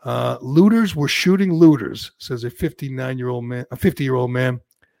 Looters were shooting looters, says a 50-year-old man.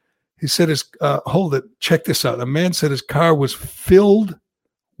 He said hold it, check this out. A man said his car was filled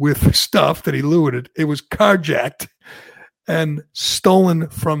with stuff that he looted. It was carjacked and stolen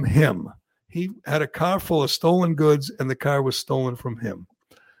from him. He had a car full of stolen goods and the car was stolen from him.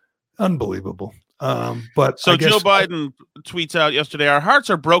 Unbelievable. But so Joe Biden tweets out yesterday, our hearts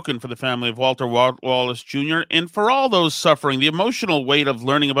are broken for the family of Walter Wallace Jr. and for all those suffering the emotional weight of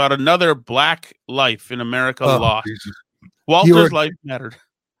learning about another black life in America lost. Jesus. Walter's life mattered.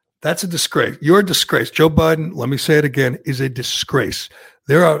 That's a disgrace. You're a disgrace. Joe Biden, let me say it again, is a disgrace.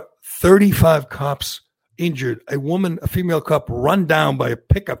 There are 35 cops injured. A female cop run down by a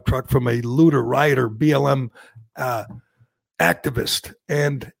pickup truck from a looter, rioter, BLM activist.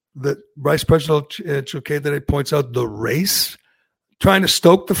 And the vice presidential candidate points out the race, trying to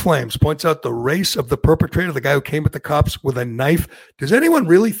stoke the flames, points out the race of the perpetrator, the guy who came at the cops with a knife. Does anyone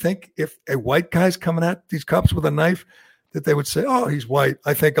really think if a white guy's coming at these cops with a knife that they would say, oh, he's white,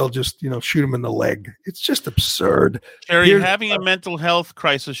 I think I'll just, shoot him in the leg? It's just absurd. Jerry, having a mental health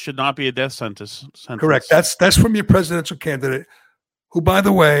crisis should not be a death sentence. Correct. That's from your presidential candidate, who, by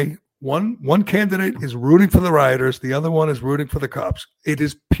the way, one candidate is rooting for the rioters, the other one is rooting for the cops. It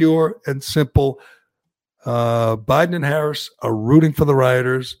is pure and simple. Biden and Harris are rooting for the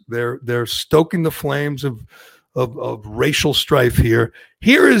rioters. They're stoking the flames of racial strife here.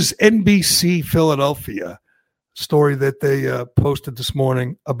 Here is NBC Philadelphia story that they posted this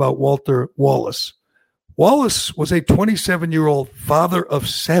morning about Walter Wallace. Wallace was a 27-year-old father of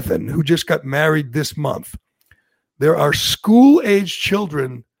 7 who just got married this month. There are school-age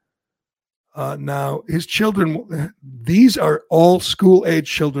children now. His children, these are all school-age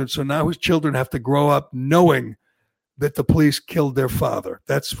children, so now his children have to grow up knowing that the police killed their father.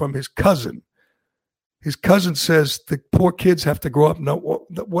 That's from his cousin. His cousin says the poor kids have to grow up knowing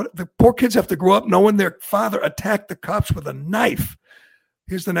their father attacked the cops with a knife.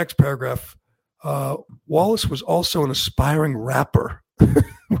 Here's the next paragraph. Wallace was also an aspiring rapper.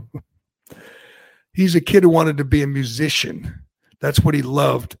 He's a kid who wanted to be a musician. That's what he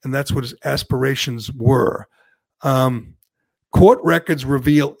loved, and that's what his aspirations were. Court records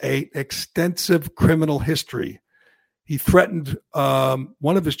reveal an extensive criminal history. He threatened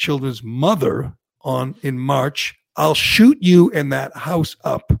one of his children's mother in March. I'll shoot you and that house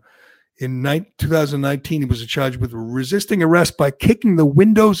up. In 2019, he was charged with resisting arrest by kicking the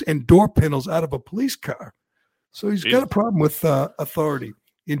windows and door panels out of a police car. So he's got a problem with authority.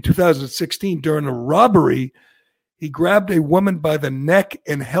 In 2016, during a robbery, he grabbed a woman by the neck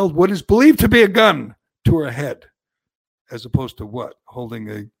and held what is believed to be a gun to her head, as opposed to what?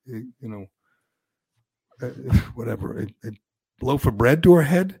 Holding a loaf of bread to her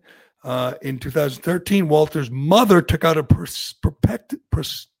head. In 2013, Walter's mother took out a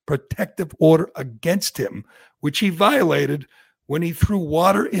protective order against him, which he violated when he threw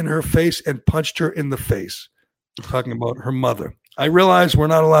water in her face and punched her in the face. Talking about her mother. I realize we're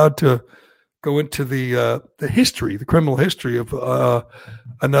not allowed to go into the history, the criminal history of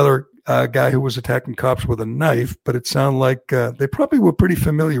another guy who was attacking cops with a knife, but it sounded like they probably were pretty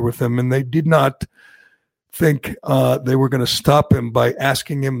familiar with him, and they did not think they were going to stop him by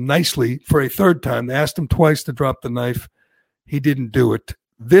asking him nicely for a third time. They asked him twice to drop the knife. He didn't do it.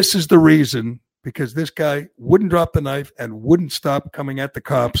 This is the reason, because this guy wouldn't drop the knife and wouldn't stop coming at the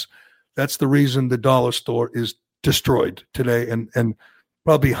cops. That's the reason the dollar store is destroyed today, and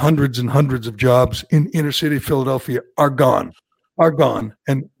probably hundreds and hundreds of jobs in inner city Philadelphia are gone.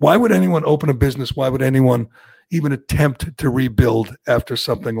 And why would anyone open a business? Why would anyone even attempt to rebuild after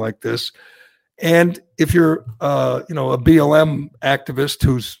something like this? And if you're, a BLM activist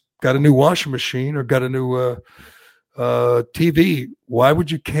who's got a new washing machine or got a new TV, why would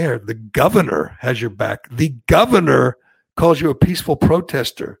you care? The governor has your back. The governor calls you a peaceful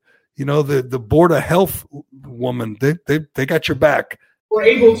protester. You know, the Board of Health woman, they got your back. We're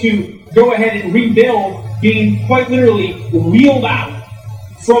able to go ahead and rebuild, being quite literally wheeled out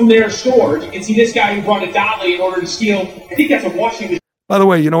from their stores. You can see this guy who brought a dolly in order to steal, I think that's a washing machine. By the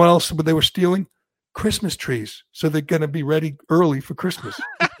way, you know what else they were stealing? Christmas trees. So they're going to be ready early for Christmas.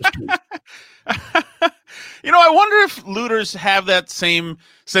 I wonder if looters have that same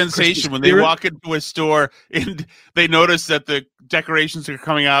sensation when they walk into a store and they notice that the decorations are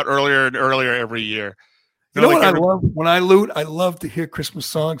coming out earlier and earlier every year. You know what I love? When I loot, I love to hear Christmas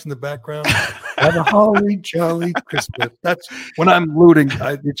songs in the background. Have a holly jolly Christmas. That's when I'm looting.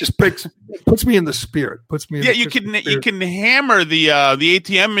 It just puts me in the spirit. You can hammer the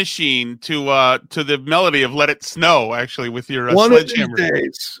ATM machine to the melody of "Let It Snow." Actually, with your sledgehammer.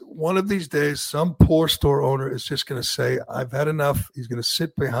 One of these days, some poor store owner is just going to say, "I've had enough." He's going to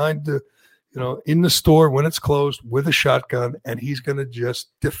sit behind in the store when it's closed with a shotgun, and he's going to just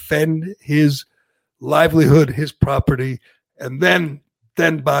defend his livelihood, his property, and then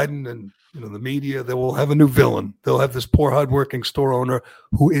Biden and the media, they will have a new villain. They'll have this poor hardworking store owner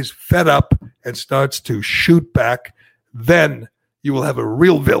who is fed up and starts to shoot back. Then you will have a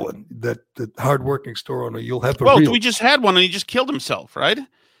real villain. That the hardworking store owner, you'll have. We just had one, and he just killed himself, right?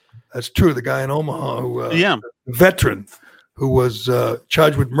 That's true. The guy in Omaha, who veteran, who was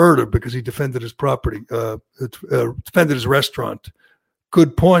charged with murder because he defended his property, defended his restaurant.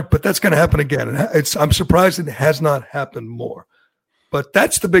 Good point, but that's going to happen again. And I'm surprised it has not happened more. But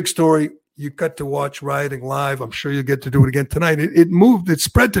that's the big story. You got to watch Rioting live. I'm sure you'll get to do it again tonight. It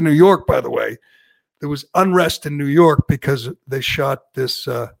spread to New York, by the way. There was unrest in New York because they shot this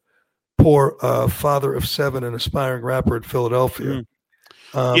poor father of 7, an aspiring rapper in Philadelphia.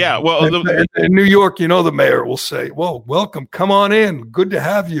 In New York, the mayor will say, "Well, welcome, come on in. Good to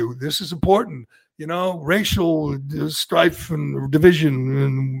have you. This is important. Racial strife and division.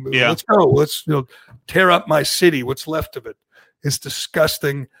 And let's go. Let's tear up my city. What's left of it. It's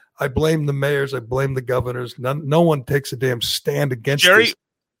disgusting. I blame the mayors. I blame the governors. No one takes a damn stand against this."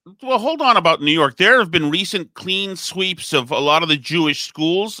 Well, hold on about New York. There have been recent clean sweeps of a lot of the Jewish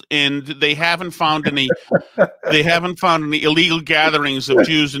schools, and they haven't found any. They haven't found any illegal gatherings of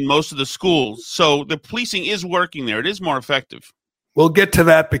Jews in most of the schools. So the policing is working there. It is more effective. We'll get to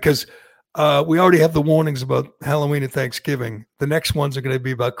that because we already have the warnings about Halloween and Thanksgiving. The next ones are going to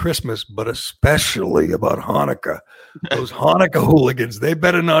be about Christmas, but especially about Hanukkah. Those Hanukkah hooligans, they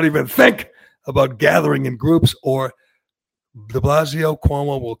better not even think about gathering in groups, or de Blasio,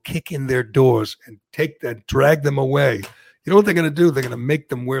 Cuomo will kick in their doors and drag them away. You know what they're going to do? They're going to make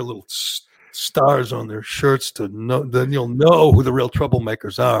them wear little stars on their shirts to know. Then you'll know who the real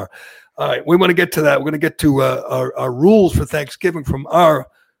troublemakers are. All right, we want to get to that. We're going to get to our rules for Thanksgiving from our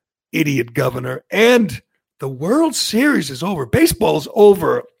idiot governor, and the World Series is over. Baseball's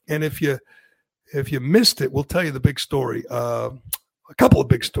over, and if you missed it, we'll tell you the big story. A couple of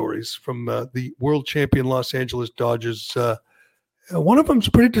big stories from the world champion Los Angeles Dodgers. One of them's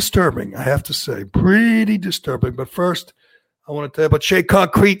pretty disturbing, I have to say, pretty disturbing. But first, I want to tell you about Shea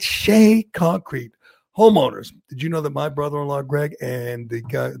Concrete. Shea Concrete. Homeowners, did you know that my brother-in-law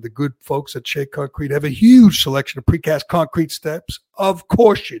the good folks at Shea Concrete have a huge selection of precast concrete steps? Of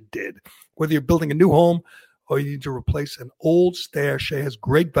course you did. Whether you're building a new home or you need to replace an old stair, Shea has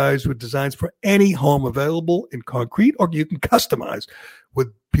great values with designs for any home available in concrete, or you can customize with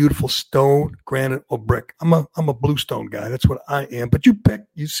beautiful stone, granite, or brick. I'm a bluestone guy. That's what I am. But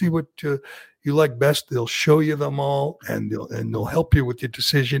you see what you like best. They'll show you them all, and they'll help you with your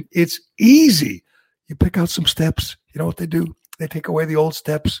decision. It's easy. You pick out some steps. You know what they do? They take away the old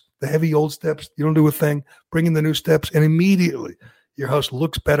steps, the heavy old steps. You don't do a thing. Bring in the new steps, and immediately your house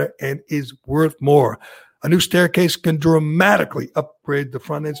looks better and is worth more. A new staircase can dramatically upgrade the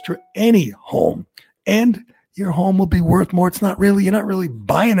front end to any home, and your home will be worth more. You're not really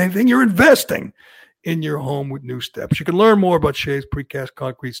buying anything. You're investing in your home with new steps. You can learn more about Shea's precast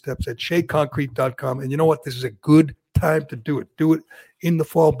concrete steps at sheaconcrete.com. And you know what? This is a good time to do it. Do it in the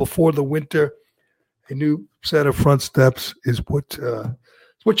fall before the winter. A new set of front steps is what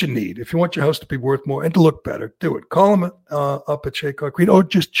you need. If you want your house to be worth more and to look better, do it. Call them up at Shea Concrete or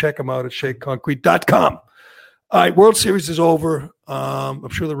just check them out at sheaconcrete.com. All right, World Series is over. I'm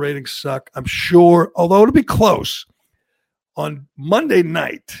sure the ratings suck. I'm sure, although it'll be close. On Monday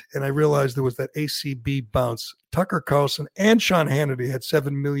night, and I realized there was that ACB bounce, Tucker Carlson and Sean Hannity had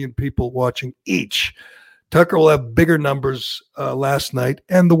 7 million people watching each. Tucker will have bigger numbers last night,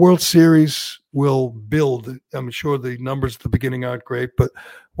 and the World Series will build. I'm sure the numbers at the beginning aren't great, but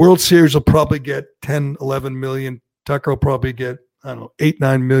World Series will probably get 10, 11 million. Tucker will probably get, 8,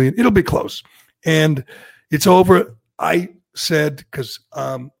 9 million. It'll be close. And it's over. I said, because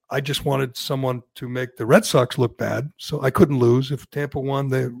I just wanted someone to make the Red Sox look bad, so I couldn't lose. If Tampa won,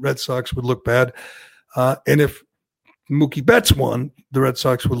 the Red Sox would look bad. And if Mookie Betts won, the Red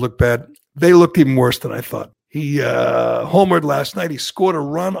Sox would look bad. They looked even worse than I thought. He homered last night. He scored a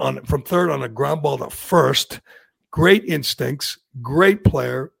run from third on a ground ball to first. Great instincts, great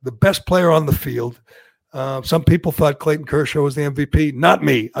player, the best player on the field. Some people thought Clayton Kershaw was the MVP. Not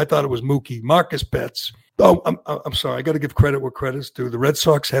me. I thought it was Mookie. Marcus Betts. Oh, I'm sorry. I got to give credit where credit's due. The Red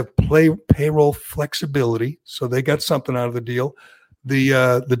Sox have payroll flexibility, so they got something out of the deal.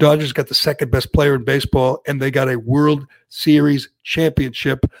 The Dodgers got the second best player in baseball, and they got a World Series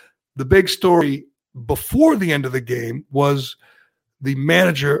championship. The big story before the end of the game was the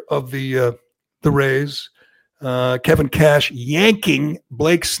manager of the Rays, Kevin Cash, yanking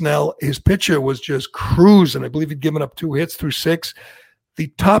Blake Snell. His pitcher was just cruising. I believe he'd given up 2 hits through 6. The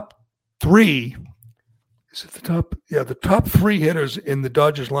top 3. Is it the top? Yeah, the top 3 hitters in the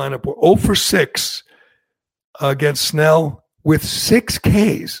Dodgers lineup were 0 for 6 against Snell with 6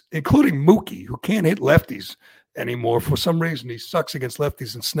 Ks, including Mookie, who can't hit lefties anymore. For some reason, he sucks against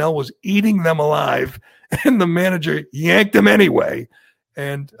lefties, and Snell was eating them alive, and the manager yanked him anyway,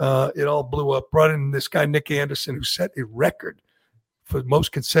 and it all blew up. Brought in this guy, Nick Anderson, who set a record for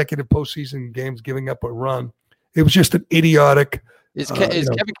most consecutive postseason games giving up a run. It was just an idiotic. Is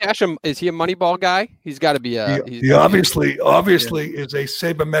Kevin Cash is he a Moneyball guy? He's got to be a. He obviously is a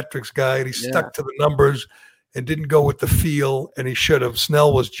sabermetrics guy, and he stuck to the numbers and didn't go with the feel, and he should have.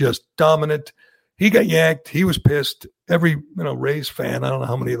 Snell was just dominant. He got yanked. He was pissed. Every Rays fan, I don't know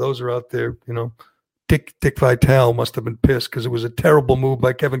how many of those are out there. Dick Vitale must have been pissed because it was a terrible move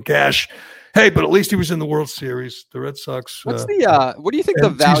by Kevin Cash. Hey, but at least he was in the World Series. The Red Sox. What do you think the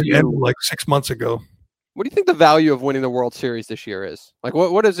value? Ended like 6 months ago. What do you think the value of winning the World Series this year is? Like,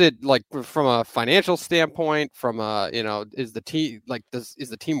 what is it like from a financial standpoint? From is the team is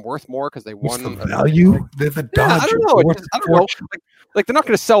the team worth more because they won? What's the value? They're the Dodgers. I don't know. Like they're not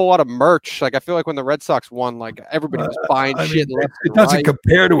going to sell a lot of merch. Like I feel like when the Red Sox won, like everybody was buying shit. It doesn't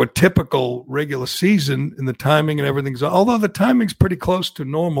compare to a typical regular season in the timing and everything's. Although the timing's pretty close to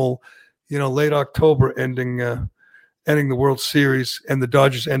normal. Late October ending the World Series, and the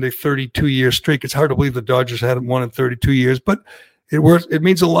Dodgers end a 32-year streak. It's hard to believe the Dodgers hadn't won in 32 years, but it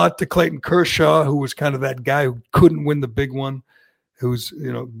means a lot to Clayton Kershaw, who was kind of that guy who couldn't win the big one, who's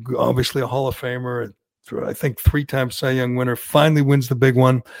obviously a Hall of Famer, I think 3-time Cy Young winner, finally wins the big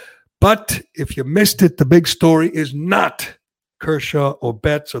one. But if you missed it, the big story is not Kershaw or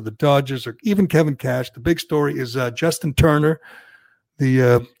Betts or the Dodgers or even Kevin Cash. The big story is Justin Turner,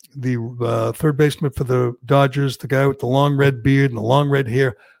 the third baseman for the Dodgers, the guy with the long red beard and the long red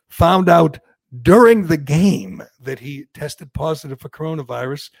hair, found out during the game that he tested positive for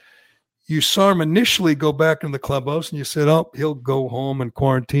coronavirus. You saw him initially go back in the clubhouse and you said, oh, he'll go home and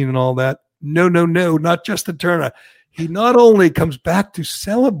quarantine and all that. No, not Justin Turner. He not only comes back to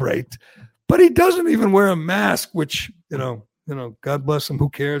celebrate, but he doesn't even wear a mask, which, God bless them. Who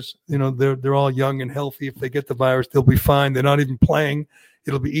cares? They're all young and healthy. If they get the virus, they'll be fine. They're not even playing.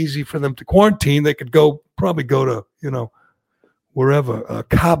 It'll be easy for them to quarantine. They could probably go to, wherever,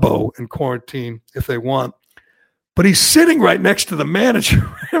 Cabo and quarantine if they want. But he's sitting right next to the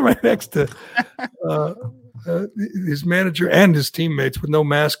manager, right next to his manager and his teammates with no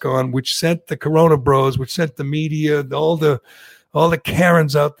mask on, which sent the Corona Bros, which sent the media, all the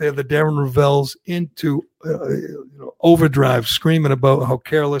Karens out there, the Darren Ravels, into overdrive, screaming about how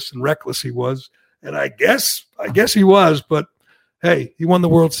careless and reckless he was. And I guess he was, but hey, he won the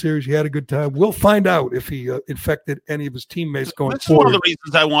World Series. He had a good time. We'll find out if he infected any of his teammates going That's forward. one of the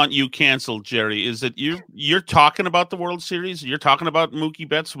reasons I want you canceled, Jerry, is that you're talking about the World Series. You're talking about Mookie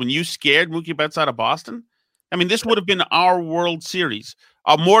Betts. When you scared Mookie Betts out of Boston, I mean, this would have been our World Series.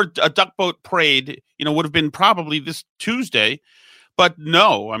 A duck boat parade, would have been probably this Tuesday. But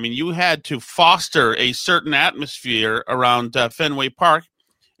no, I mean, you had to foster a certain atmosphere around Fenway Park,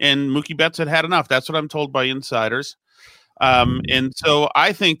 and Mookie Betts had enough. That's what I'm told by insiders. And so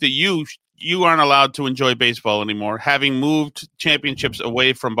I think that you aren't allowed to enjoy baseball anymore, having moved championships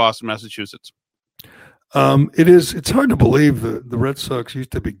away from Boston, Massachusetts. It's hard to believe the Red Sox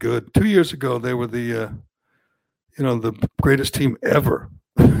used to be good. 2 years ago, they were the greatest team ever.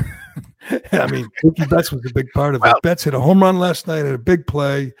 I mean, Mookie Betts was a big part of it. Betts hit a home run last night, had a big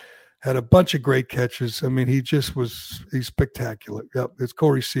play, had a bunch of great catches. I mean, he's spectacular. Yep, it's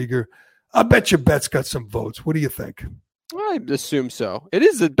Corey Seager. I bet you Betts got some votes. What do you think? I assume so. It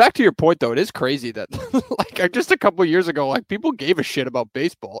is, back to your point, though, it is crazy that just a couple of years ago, people gave a shit about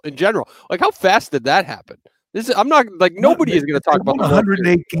baseball in general. How fast did that happen? I'm not nobody is going to talk about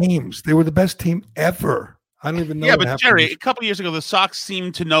 108 games. They were the best team ever. I don't even know. Yeah, but Jerry, a couple of years ago, the Sox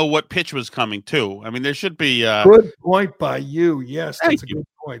seemed to know what pitch was coming too. I mean, there should be. Good point by you. Yes, that's a good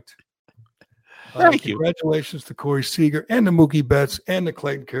point. Thank you. Congratulations to Corey Seager and to Mookie Betts and to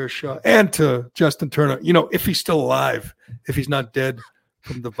Clayton Kershaw and to Justin Turner. If he's still alive, if he's not dead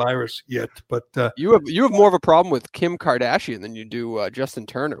from the virus yet. But you have more of a problem with Kim Kardashian than you do Justin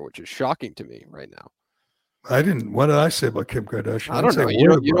Turner, which is shocking to me right now. I didn't. What did I say about Kim Kardashian? I don't know.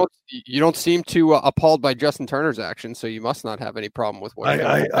 You don't seem too appalled by Justin Turner's action, so you must not have any problem with what.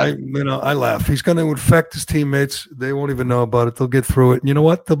 I laugh. He's going to infect his teammates. They won't even know about it. They'll get through it. And you know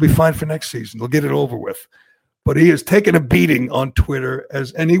what? They'll be fine for next season. They'll get it over with. But he has taken a beating on Twitter,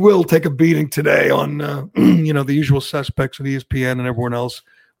 and he will take a beating today on the usual suspects of ESPN and everyone else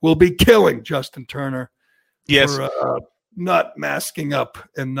will be killing Justin Turner. Yes. For, not masking up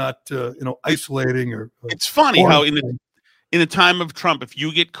and not isolating or it's funny how in the time of Trump, if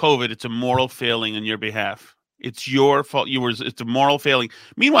you get COVID, it's a moral failing on your behalf. It's your fault. It's a moral failing.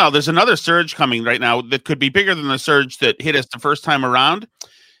 Meanwhile, there's another surge coming right now that could be bigger than the surge that hit us the first time around.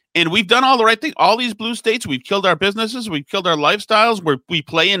 And we've done all the right thing. All these blue states, we've killed our businesses, we've killed our lifestyles, we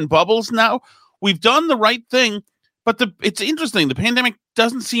play in bubbles now. We've done the right thing. But it's interesting. The pandemic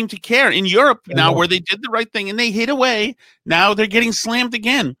doesn't seem to care. In Europe now, where they did the right thing and they hit away, now they're getting slammed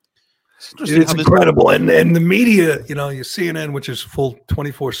again. It's incredible. And the media, your CNN, which is full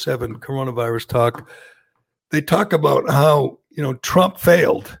 24/7 coronavirus talk, they talk about how, Trump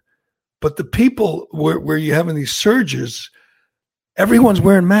failed. But the people where you're having these surges, everyone's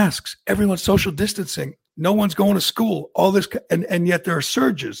wearing masks. Everyone's social distancing. No one's going to school. All this, and yet there are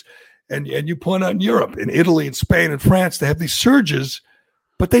surges. And you point out in Europe, in Italy, and Spain, and France, they have these surges,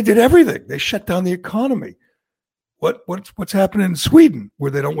 but they did everything. They shut down the economy. What's happening in Sweden,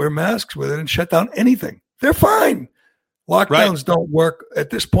 where they don't wear masks, where they didn't shut down anything? They're fine. Lockdowns don't work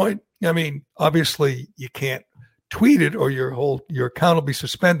at this point. I mean, obviously, you can't tweet it, or your account will be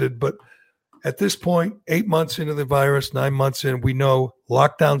suspended. But at this point, 8 months into the virus, 9 months in, we know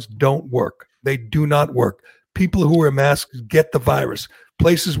lockdowns don't work. They do not work. People who wear masks get the virus.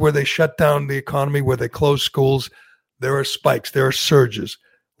 Places where they shut down the economy, where they close schools, there are spikes, there are surges.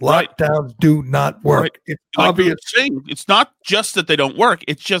 Lockdowns do not work. Right. It's obvious. It's not just that they don't work.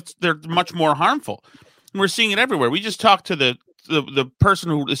 It's just they're much more harmful. And we're seeing it everywhere. We just talked to the the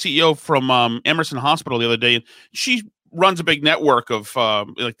CEO from Emerson Hospital the other day. And she runs a big network of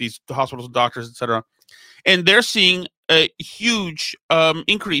these hospitals, doctors, et cetera. And they're seeing a huge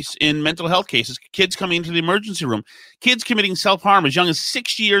increase in mental health cases, kids coming into the emergency room, kids committing self-harm as young as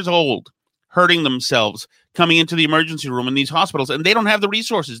 6 years old, hurting themselves, coming into the emergency room in these hospitals, and they don't have the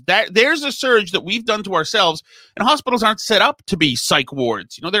resources. There's a surge that we've done to ourselves, and hospitals aren't set up to be psych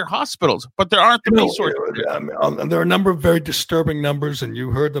wards. They're hospitals, but there aren't the resources. There are a number of very disturbing numbers, and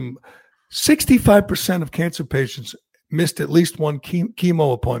you heard them. 65% of cancer patients missed at least one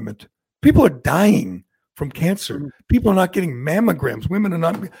chemo appointment. People are dying from cancer. People are not getting mammograms. Women are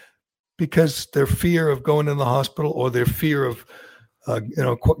not, because their fear of going in the hospital, or their fear of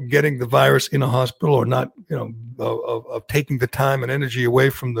getting the virus in a hospital, or not, of taking the time and energy away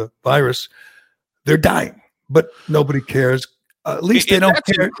from the virus. They're dying, but nobody cares. At least they don't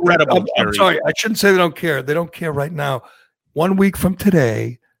care. Incredible. I'm sorry, I shouldn't say they don't care. They don't care right now. 1 week from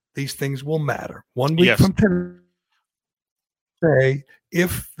today, these things will matter. 1 week from today,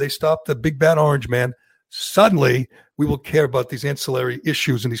 if they stop the big bad orange man, suddenly we will care about these ancillary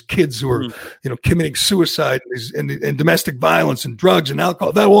issues and these kids who are, committing suicide and domestic violence and drugs and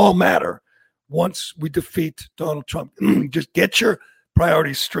alcohol. That will all matter. once we defeat Donald Trump. Just get your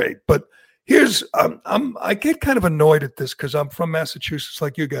priorities straight. But here's I get kind of annoyed at this because I'm from Massachusetts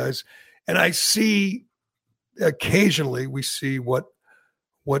like you guys, and I see occasionally we see what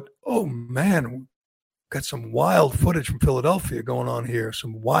oh man, got some wild footage from Philadelphia going on here.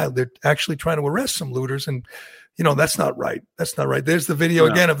 They're actually trying to arrest some looters, and that's not right. That's not right. There's the video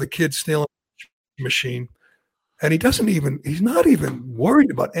again of the kid stealing a machine, and he's not even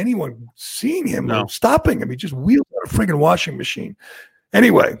worried about anyone seeing him or stopping him. He just wheels out a friggin' washing machine.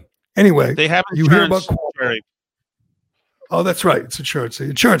 Anyway, they have insurance. You hear about Cuomo. Oh, that's right. It's insurance. The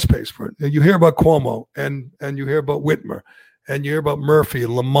insurance pays for it. You hear about Cuomo and you hear about Whitmer and you hear about Murphy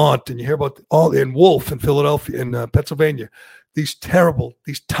and Lamont and you hear about and Wolf in Philadelphia and Pennsylvania. These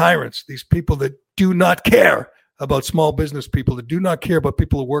tyrants, these people that do not care about small business people, that do not care about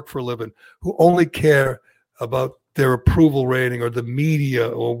people who work for a living, who only care about their approval rating or the media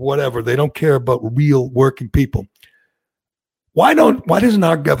or whatever. They don't care about real working people. Why doesn't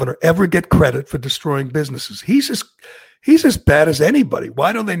our governor ever get credit for destroying businesses? He's as bad as anybody.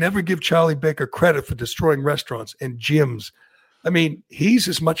 Why don't they never give Charlie Baker credit for destroying restaurants and gyms? I mean, he's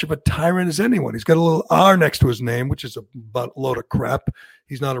as much of a tyrant as anyone. He's got a little R next to his name, which is a load of crap.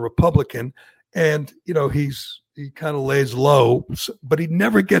 He's not a Republican. And, he kind of lays low, but he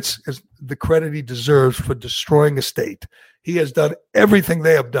never gets the credit he deserves for destroying a state. He has done everything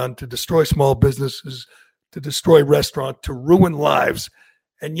they have done to destroy small businesses, to destroy restaurants, to ruin lives.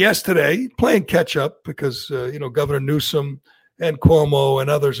 And yesterday, playing catch up because, Governor Newsom and Cuomo and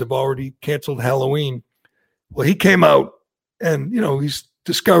others have already canceled Halloween. Well, he came out and, he's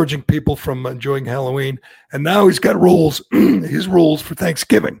discouraging people from enjoying Halloween. And now he's got rules, his rules for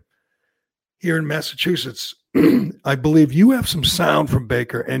Thanksgiving here in Massachusetts. I believe you have some sound from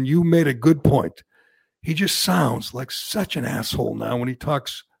Baker, and you made a good point. He just sounds like such an asshole now when he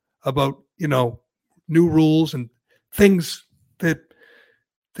talks about, new rules and things that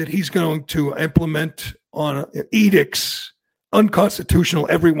he's going to implement on edicts, unconstitutional,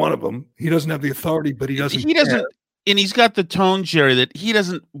 every one of them. He doesn't have the authority, but he doesn't care. And he's got the tone, Jerry, that he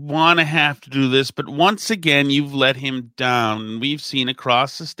doesn't want to have to do this, but once again, you've let him down. We've seen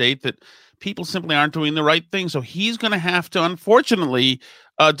across the state that people simply aren't doing the right thing. So he's going to have to, unfortunately,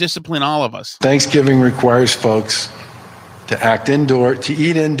 discipline all of us. Thanksgiving requires folks to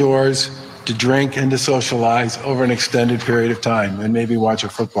eat indoors, to drink and to socialize over an extended period of time and maybe watch a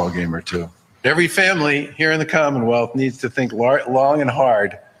football game or two. Every family here in the Commonwealth needs to think long and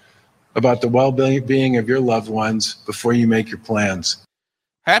hard about the well-being of your loved ones before you make your plans.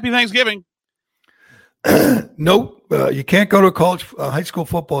 Happy Thanksgiving. Nope. You can't go to a high school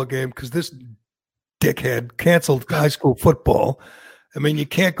football game because this dickhead canceled high school football. I mean, you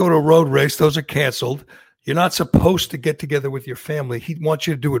can't go to a road race. Those are canceled. You're not supposed to get together with your family. He wants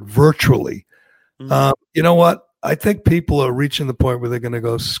you to do it virtually. Mm-hmm. You know what? I think people are reaching the point where they're going to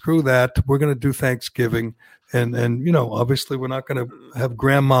go, screw that. We're going to do Thanksgiving. And obviously we're not going to have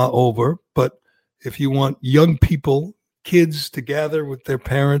grandma over. But if you want young people, kids to gather with their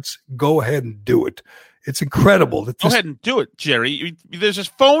parents, go ahead and do it. It's incredible. Go ahead and do it, Jerry. There's this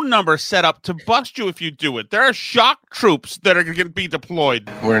phone number set up to bust you if you do it. There are shock troops that are going to be deployed.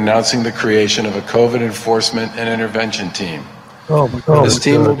 We're announcing the creation of a COVID enforcement and intervention team. Oh my God. This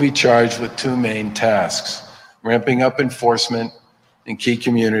team will be charged with two main tasks: ramping up enforcement in key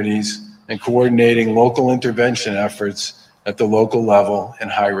communities and coordinating local intervention efforts at the local level in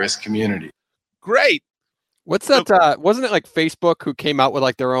high-risk communities. Great. What's that? Wasn't it like Facebook who came out with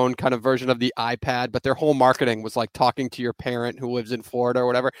like their own kind of version of the iPad, but their whole marketing was like talking to your parent who lives in Florida or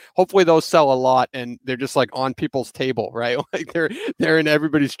whatever. Hopefully those sell a lot and they're just like on people's table, right? Like they're in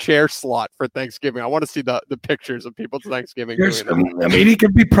everybody's chair slot for Thanksgiving. I want to see the pictures of people's Thanksgiving. I mean, he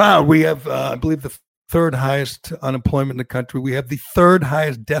can be proud. We have, I believe, the third highest unemployment in the country. We have the third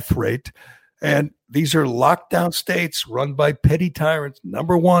highest death rate. And these are lockdown states run by petty tyrants.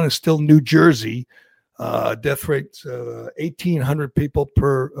 Number one is still New Jersey. Death rates 1,800 people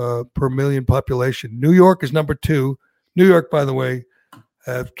per million population. New York is number two. New York, by the way,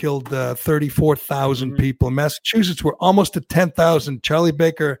 have killed 34,000 people. In Massachusetts, we're almost at 10,000. Charlie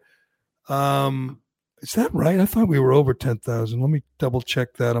Baker, is that right? I thought we were over 10,000. Let me double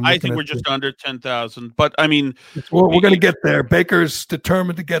check that. I think we're just under 10,000. But I mean, we're going to get there. Baker's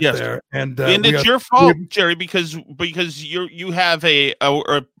determined to get there, and it's your fault, Jerry, because you have a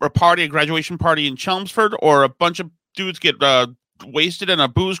party, a graduation party in Chelmsford, or a bunch of dudes get wasted in a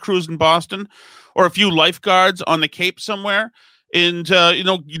booze cruise in Boston, or a few lifeguards on the Cape somewhere. And,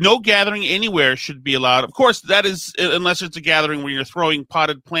 no gathering anywhere should be allowed. Of course, that is unless it's a gathering where you're throwing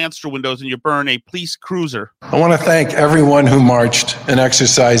potted plants through windows and you burn a police cruiser. I want to thank everyone who marched and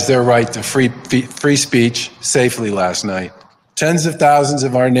exercised their right to free speech safely last night. Tens of thousands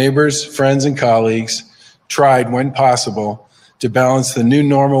of our neighbors, friends, and colleagues tried, when possible, to balance the new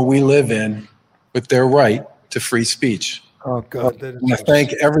normal we live in with their right to free speech. Oh, God. I want to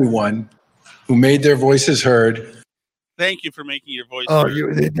thank everyone who made their voices heard. Thank you for making your voice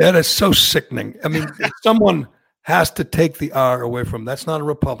heard. That is so sickening. I mean, someone has to take the R away from him. That's not a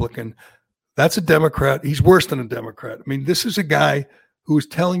Republican. That's a Democrat. He's worse than a Democrat. I mean, this is a guy who's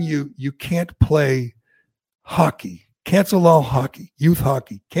telling you you can't play hockey. Cancel all hockey, youth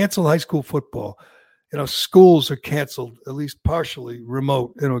hockey. Cancel high school football. Schools are canceled, at least partially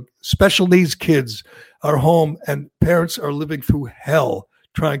remote. Special needs kids are home and parents are living through hell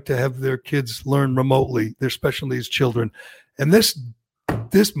trying to have their kids learn remotely, their special needs children. And this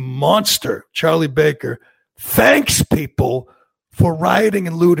monster, Charlie Baker, thanks people for rioting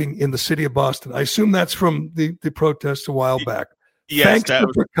and looting in the city of Boston. I assume that's from the protests a while back. Yes, thanks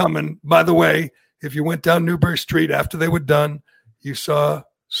them for coming. By the way, if you went down Newbury Street after they were done, you saw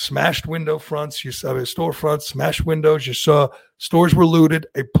smashed window fronts, you saw storefronts, smashed windows, you saw stores were looted,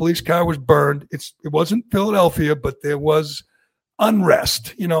 a police car was burned. It wasn't Philadelphia, but there was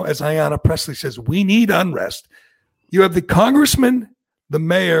unrest. As Ayanna Pressley says, we need unrest. You have the congressman, the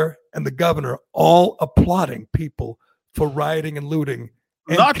mayor, and the governor all applauding people for rioting and looting,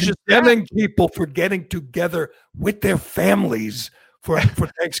 and not just condemning people for getting together with their families for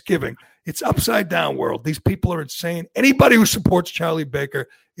Thanksgiving. It's upside down world. These people are insane. Anybody who supports Charlie Baker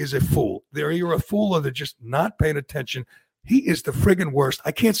is a fool. They're either a fool or they're just not paying attention. He is the friggin' worst.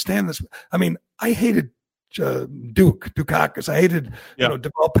 I can't stand this. I mean, I hated Dukakis. I hated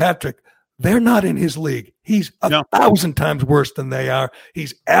Deval Patrick. They're not in his league. He's 1,000 times worse than they are.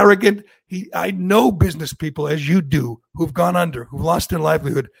 He's arrogant. I know business people, as you do, who've gone under, who've lost their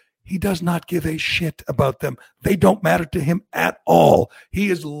livelihood. He does not give a shit about them. They don't matter to him at all. He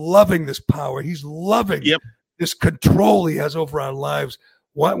is loving this power. He's loving this control he has over our lives.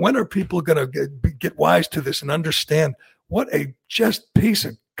 When are people going to get wise to this and understand what a just piece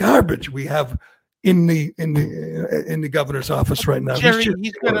of garbage we have in the governor's office right now? Jerry,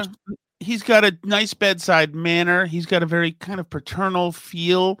 he's got a nice bedside manner. He's got a very kind of paternal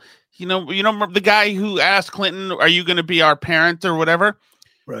feel. The guy who asked Clinton, "Are you going to be our parent or whatever?"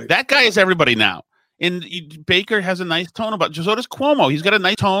 Right. That guy is everybody now. And Baker has a nice tone about it. So does Cuomo. He's got a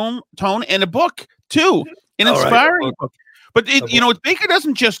nice tone and a book too, an inspiring book. But Baker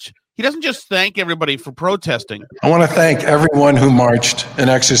doesn't just thank everybody for protesting. I want to thank everyone who marched and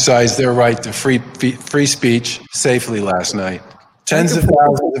exercised their right to free speech safely last night. Tens of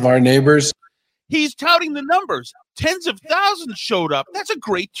thousands of our neighbors. He's touting the numbers. Tens of thousands showed up. That's a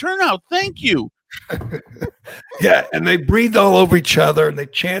great turnout. Thank you. Yeah, and they breathed all over each other and they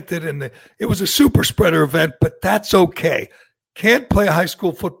chanted, and it was a super spreader event, but that's okay. Can't play a high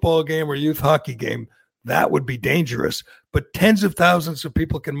school football game or youth hockey game. That would be dangerous. But tens of thousands of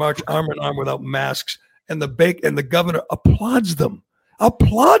people can march arm in arm without masks, and the governor applauds them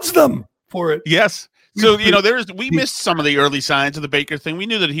for it. Yes. So, we missed some of the early signs of the Baker thing. We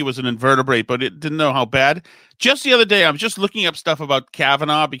knew that he was an invertebrate, but it didn't know how bad. Just the other day, I was just looking up stuff about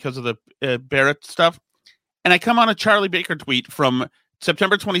Kavanaugh because of the Barrett stuff. And I come on a Charlie Baker tweet from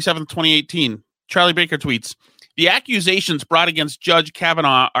September 27th, 2018. Charlie Baker tweets, "The accusations brought against Judge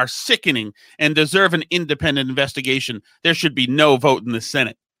Kavanaugh are sickening and deserve an independent investigation. There should be no vote in the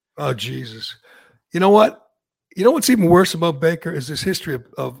Senate." Oh, Jesus. You know what? You know what's even worse about Baker is his history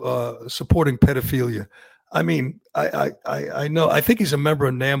of supporting pedophilia. I mean, I know. I think he's a member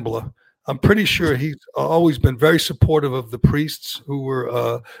of NAMBLA. I'm pretty sure he's always been very supportive of the priests who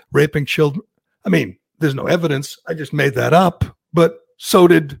were raping children. I mean, there's no evidence. I just made that up. But so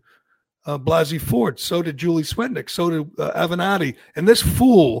did Blasey Ford. So did Julie Swetnick. So did Avenatti. And this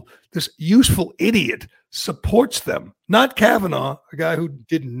fool, this useful idiot, supports them. Not Kavanaugh, a guy who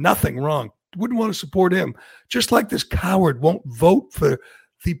did nothing wrong. Wouldn't want to support him. Just like this coward won't vote for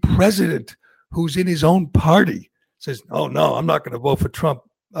the president who's in his own party. Says, "Oh, no, I'm not going to vote for Trump."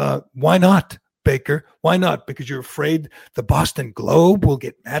 Why not, Baker? Why not? Because you're afraid the Boston Globe will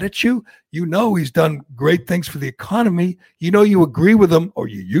get mad at you? You know he's done great things for the economy. You know you agree with him, or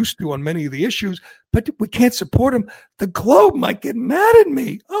you used to on many of the issues, but we can't support him. The Globe might get mad at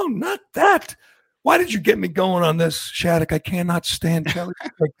me. Oh, not that. Why did you get me going on this, Shattuck? I cannot stand Charlie.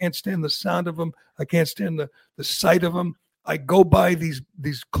 I can't stand the sound of him. I can't stand the sight of him. I go by these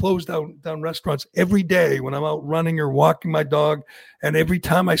closed down restaurants every day when I'm out running or walking my dog. And every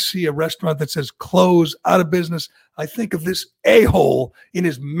time I see a restaurant that says close, out of business, I think of this a-hole in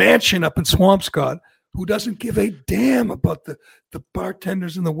his mansion up in Swampscott who doesn't give a damn about the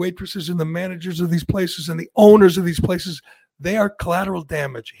bartenders and the waitresses and the managers of these places and the owners of these places. They are collateral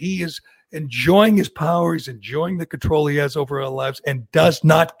damage. He is enjoying his power. He's enjoying the control he has over our lives and does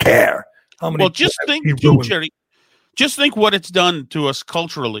not care how many. Well, just think, too, Jerry. Just think what it's done to us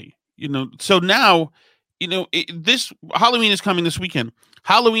culturally, So now, this Halloween is coming this weekend.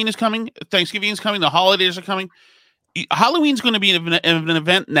 Halloween is coming. Thanksgiving is coming. The holidays are coming. Halloween's going to be an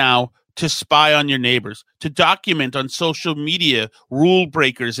event now to spy on your neighbors, to document on social media rule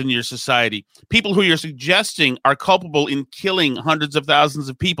breakers in your society, people who you're suggesting are culpable in killing hundreds of thousands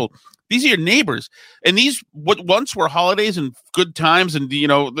of people. These are your neighbors. And these, what once were holidays and good times and,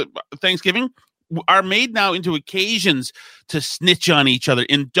 Thanksgiving, are made now into occasions to snitch on each other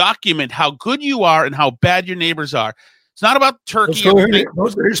and document how good you are and how bad your neighbors are. It's not about turkey.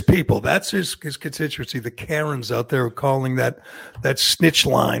 Those are his people. That's his constituency. The Karens out there are calling that snitch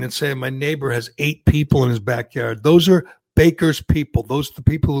line and saying my neighbor has 8 people in his backyard. Those are Baker's people. Those are the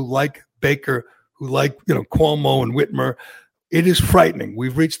people who like Baker, who like Cuomo and Whitmer. It is frightening.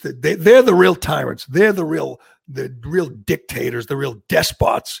 We've reached they're the real tyrants. They're the real dictators, the real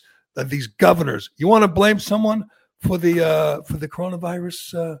despots. These governors. You want to blame someone for the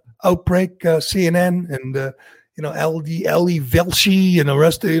coronavirus outbreak? CNN and Ellie Velshi and the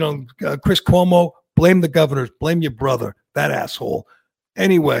rest of Chris Cuomo. Blame the governors. Blame your brother, that asshole.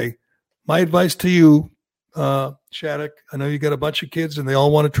 Anyway, my advice to you, Shattuck. I know you got a bunch of kids and they all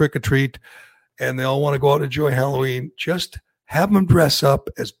want to trick or treat, and they all want to go out and enjoy Halloween. Just have them dress up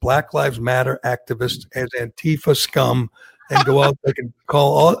as Black Lives Matter activists, as Antifa scum. And go out. They can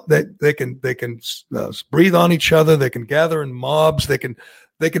call all. They can breathe on each other. They can gather in mobs. They can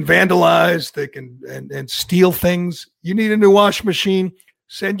vandalize. They can and steal things. You need a new washing machine.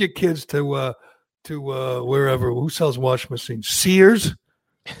 Send your kids to wherever. Who sells washing machines? Sears.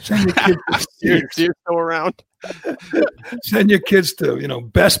 Send your kids to Sears. Sears still around. Send your kids to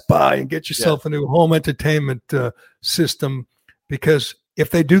Best Buy and get yourself a new home entertainment system, because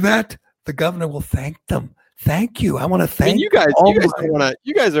if they do that, the governor will thank them. Thank you. I want to thank you guys.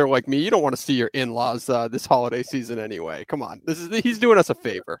 You guys are like me. You don't want to see your in-laws this holiday season anyway. Come on, he's doing us a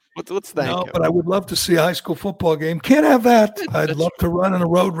favor. Let's thank him. But I would love to see a high school football game. Can't have that. I'd love to run in a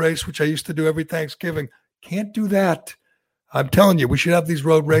road race, which I used to do every Thanksgiving. Can't do that. I'm telling you, we should have these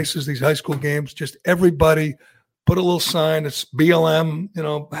road races, these high school games. Just everybody put a little sign. It's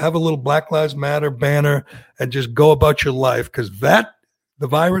BLM. Have a little Black Lives Matter banner and just go about your life, because the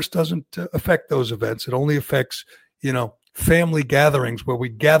virus doesn't affect those events. It only affects, family gatherings where we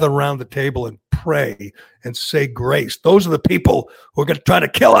gather around the table and pray and say grace. Those are the people who are going to try to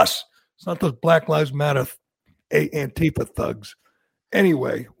kill us. It's not those Black Lives Matter Antifa thugs.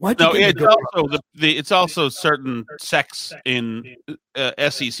 Anyway, it's also certain sects in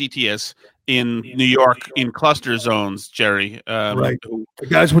SECTS in New York in cluster zones, Jerry. Right. The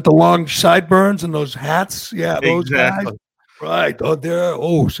guys with the long sideburns and those hats. Yeah, those guys. Right. Oh,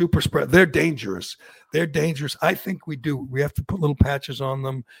 they're super spread. They're dangerous. I think we have to put little patches on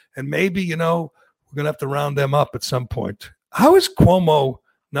them, and maybe, we're going to have to round them up at some point. How is Cuomo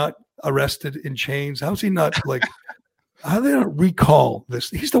not arrested in chains? How is he not how do they not recall this?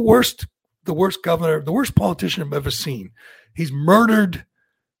 He's the worst governor, the worst politician I've ever seen. He's murdered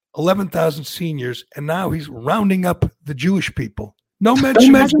 11,000 seniors, and now he's rounding up the Jewish people. No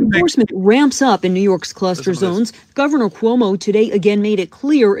mention. As enforcement ramps up in New York's cluster zones, Governor Cuomo today again made it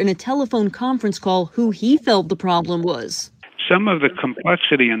clear in a telephone conference call who he felt the problem was. Some of the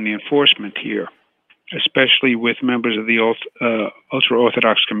complexity in the enforcement here, especially with members of the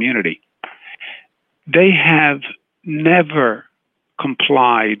ultra-Orthodox community, they have never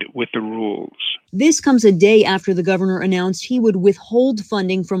complied with the rules. This comes a day after the governor announced he would withhold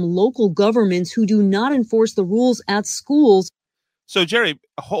funding from local governments who do not enforce the rules at schools. So, Jerry,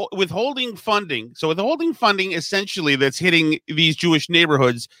 withholding funding. So withholding funding essentially that's hitting these Jewish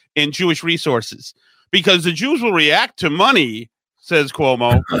neighborhoods and Jewish resources, because the Jews will react to money, says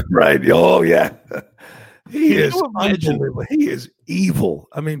Cuomo. Right. Oh, yeah. He is unbelievable. He is evil.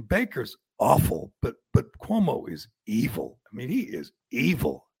 I mean, Baker's awful, but Cuomo is evil. I mean, he is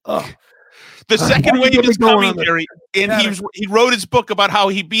evil. The second wave is coming, Jerry, and he wrote his book about how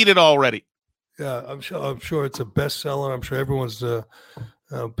he beat it already. Yeah, I'm sure it's a bestseller. I'm sure everyone's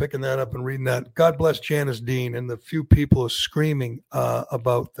picking that up and reading that. God bless Janice Dean and the few people who are screaming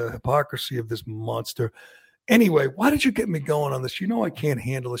about the hypocrisy of this monster. Anyway, why did you get me going on this? I can't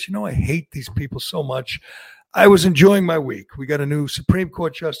handle this. I hate these people so much. I was enjoying my week. We got a new Supreme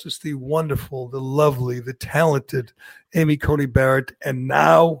Court Justice, the wonderful, the lovely, the talented Amy Coney Barrett. And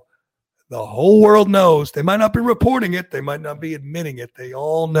now the whole world knows. They might not be reporting it. They might not be admitting it. They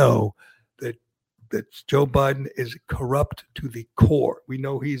all know that Joe Biden is corrupt to the core. We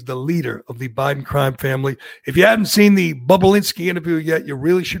know he's the leader of the Biden crime family. If you haven't seen the Bobulinski interview yet, you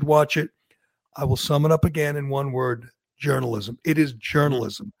really should watch it. I will sum it up again in one word: journalism. It is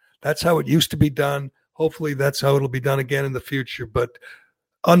journalism. That's how it used to be done. Hopefully that's how it'll be done again in the future. But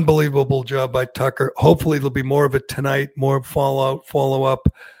unbelievable job by Tucker. Hopefully there'll be more of it tonight, more follow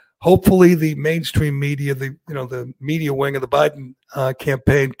up. Hopefully the mainstream media, the media wing of the Biden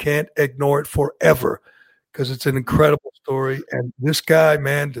campaign can't ignore it forever, because it's an incredible story. And this guy,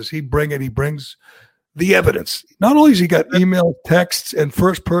 man, does he bring it? He brings the evidence. Not only has he got email, texts, and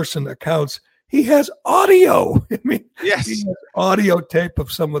first-person accounts, he has audio. I mean, yes, he has audio tape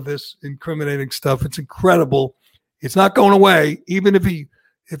of some of this incriminating stuff. It's incredible. It's not going away, even if he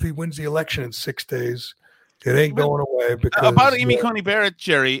wins the election in 6 days. It ain't going away. Because, about Amy Coney Barrett,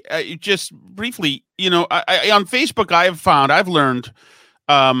 Jerry, just briefly, I on Facebook, I've learned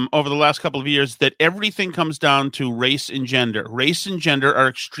over the last couple of years that everything comes down to race and gender. Race and gender are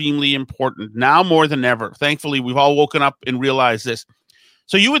extremely important now more than ever. Thankfully, we've all woken up and realized this.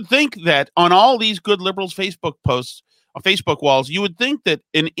 So you would think that on all these good liberals' Facebook posts, on Facebook walls, you would think that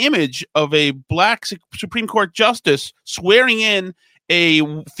an image of a black Supreme Court justice swearing in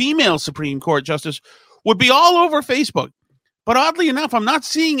a female Supreme Court justice would be all over Facebook. But oddly enough, I'm not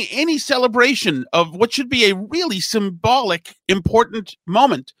seeing any celebration of what should be a really symbolic, important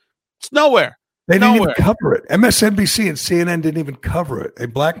moment. It's nowhere. They didn't even cover it. MSNBC and CNN didn't even cover it. A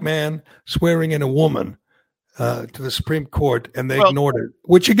black man swearing in a woman to the Supreme Court, and they ignored it.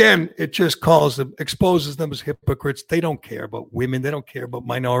 Which, again, it just exposes them as hypocrites. They don't care about women. They don't care about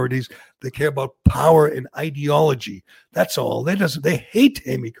minorities. They care about power and ideology. That's all. They hate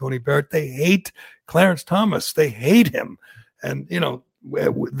Amy Coney Barrett. They hate Clarence Thomas. They hate him. And,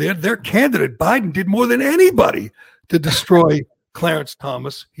 their candidate, Biden, did more than anybody to destroy Clarence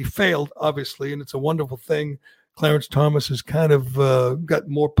Thomas. He failed, obviously, and it's a wonderful thing. Clarence Thomas has kind of got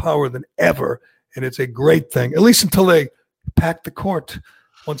more power than ever, and it's a great thing, at least until they pack the court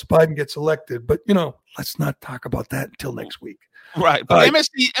once Biden gets elected. But, let's not talk about that until next week. Right. But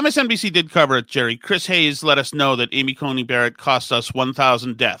MSNBC did cover it, Jerry. Chris Hayes let us know that Amy Coney Barrett cost us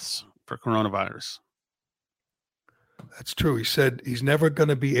 1,000 deaths for coronavirus. That's true. He said he's never going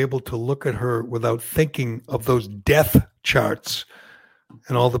to be able to look at her without thinking of those death charts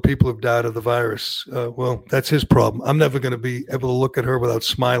and all the people who've died of the virus. Well, that's his problem. I'm never going to be able to look at her without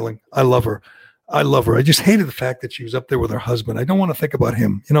smiling. I love her. I just hated the fact that she was up there with her husband. I don't want to think about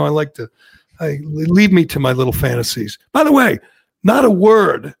him. I leave me to my little fantasies. By the way, not a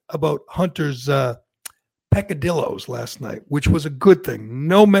word about Hunter's peccadillos last night, which was a good thing.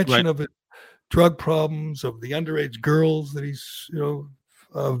 No mention of it. Drug problems, of the underage girls that he's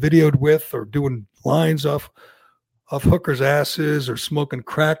videoed with, or doing lines off hookers' asses, or smoking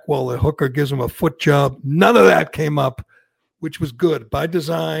crack while the hooker gives him a foot job. None of that came up, which was good by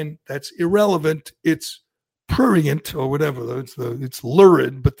design. That's irrelevant. It's prurient or whatever. It's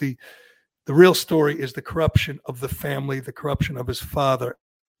lurid, but the real story is the corruption of the family, the corruption of his father,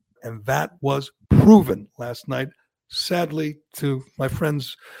 and that was proven last night. Sadly, to my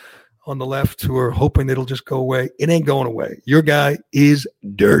friends on the left who are hoping it'll just go away. It ain't going away. Your guy is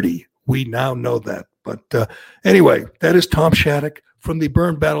dirty. We now know that. But anyway, that is Tom Shattuck from the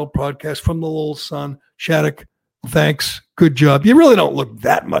Burn Battle podcast from the Little Sun. Shattuck, thanks. Good job. You really don't look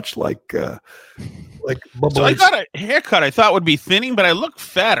that much like Bubba. So I got a haircut I thought would be thinning, but I look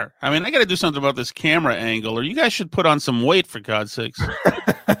fatter. I mean, I got to do something about this camera angle, or you guys should put on some weight, for God's sakes.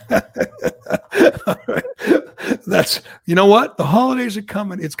 All right. That's, you know what? The holidays are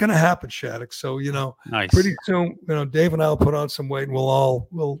coming. It's going to happen, Shattuck. So, nice. Pretty soon, Dave and I will put on some weight, and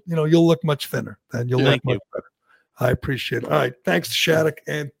you'll look much thinner. And you'll look much better. I appreciate it. All right. Thanks to Shattuck,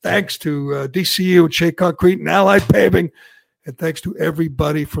 and thanks to DCU and Shea Concrete and Allied Paving. And thanks to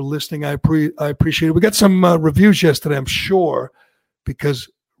everybody for listening. I appreciate it. We got some reviews yesterday, I'm sure, because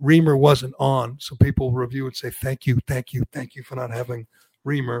Reamer wasn't on. So people review and say, thank you for not having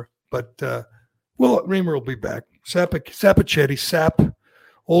Reamer. But, Reamer will be back. Sapichetti, Sap,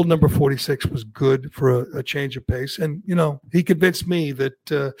 old number 46 was good for a change of pace. And, he convinced me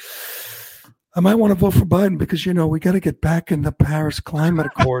that I might want to vote for Biden because, we got to get back in the Paris Climate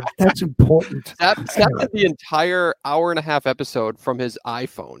Accord. That's important. Sap did the entire hour-and-a-half episode from his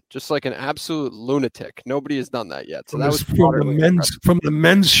iPhone, just like an absolute lunatic. Nobody has done that yet. So that was from the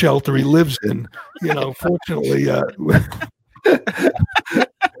men's shelter he lives in. Fortunately,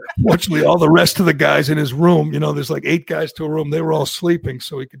 Fortunately, all the rest of the guys in his room, there's like 8 guys to a room. They were all sleeping,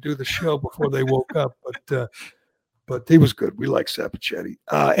 so he could do the show before they woke up. But he was good. We like Sapichetti.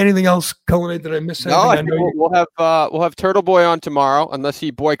 Anything else, Cullinane? Did I miss anything? No, I think we'll have Turtle Boy on tomorrow, unless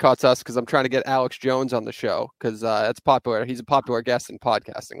he boycotts us, because I'm trying to get Alex Jones on the show, because that's popular. He's a popular guest in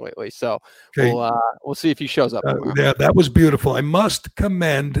podcasting lately. So we'll see if he shows up tomorrow. Yeah, that was beautiful. I must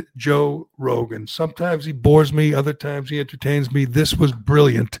commend Joe Rogan. Sometimes he bores me. Other times he entertains me. This was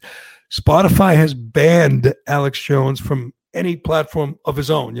brilliant. Spotify has banned Alex Jones from any platform of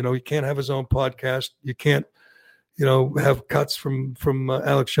his own. He can't have his own podcast. You can't have cuts from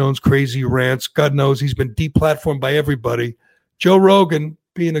Alex Jones' crazy rants. God knows he's been deplatformed by everybody. Joe Rogan,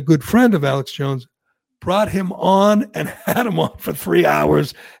 being a good friend of Alex Jones, brought him on and had him on for 3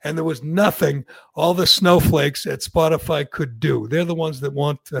 hours, and there was nothing all the snowflakes at Spotify could do. They're the ones that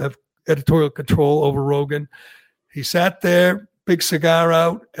want to have editorial control over Rogan. He sat there, big cigar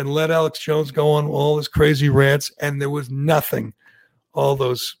out, and let Alex Jones go on all his crazy rants, and there was nothing all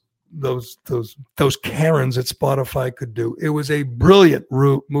those Karens at Spotify could do. It was a brilliant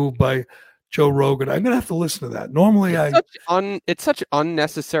move by Joe Rogan. I'm going to have to listen to that. Normally it's such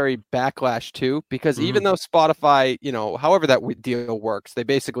unnecessary backlash too, because even though Spotify, however that deal works, they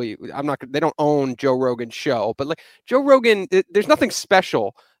basically, they don't own Joe Rogan's show, but like Joe Rogan, there's nothing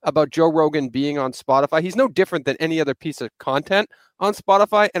special about Joe Rogan being on Spotify. He's no different than any other piece of content on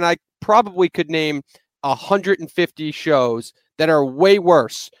Spotify. And I probably could name 150 shows that are way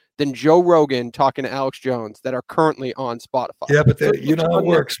worse than Joe Rogan talking to Alex Jones that are currently on Spotify. Yeah, but you know how it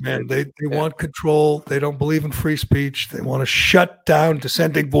works, man. They want control. They don't believe in free speech. They want to shut down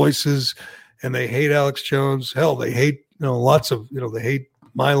dissenting voices, and they hate Alex Jones. Hell, they hate lots of they hate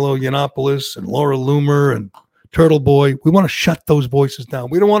Milo Yiannopoulos and Laura Loomer and Turtle Boy. We want to shut those voices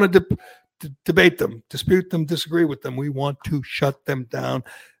down. We don't want to debate them, dispute them, disagree with them. We want to shut them down.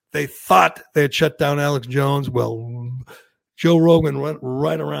 They thought they had shut down Alex Jones. Well, Joe Rogan went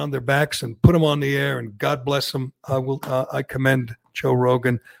right around their backs and put him on the air, and God bless him. I commend Joe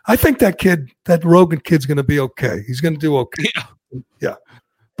Rogan. I think that Rogan kid's going to be okay. He's going to do okay. Yeah.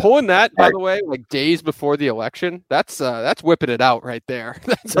 Pulling that, by the way, like days before the election, that's whipping it out right there.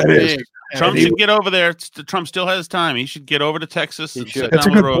 That's big. Trump should get over there. Trump still has time. He should get over to Texas and sit That's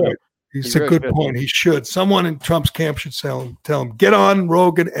down with Rogan. Point. It's a good point. He should. Someone in Trump's camp should tell him, get on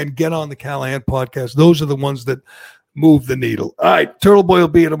Rogan and get on the Callahan podcast. Those are the ones that move the needle. All right, Turtle Boy will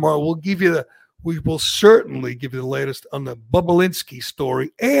be here tomorrow. We will certainly give you the latest on the Bobulinski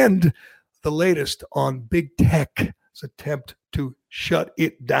story and the latest on big tech's attempt to shut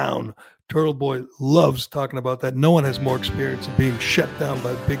it down. Turtle Boy loves talking about that. No one has more experience of being shut down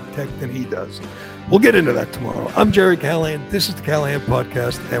by big tech than he does. We'll get into that tomorrow. I'm Jerry Callahan. This is the Callahan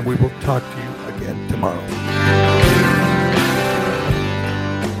Podcast, and we will talk to you again tomorrow.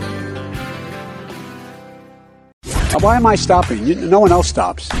 Why am I stopping? No one else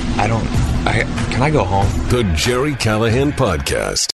stops. Can I go home? The Jerry Callahan Podcast.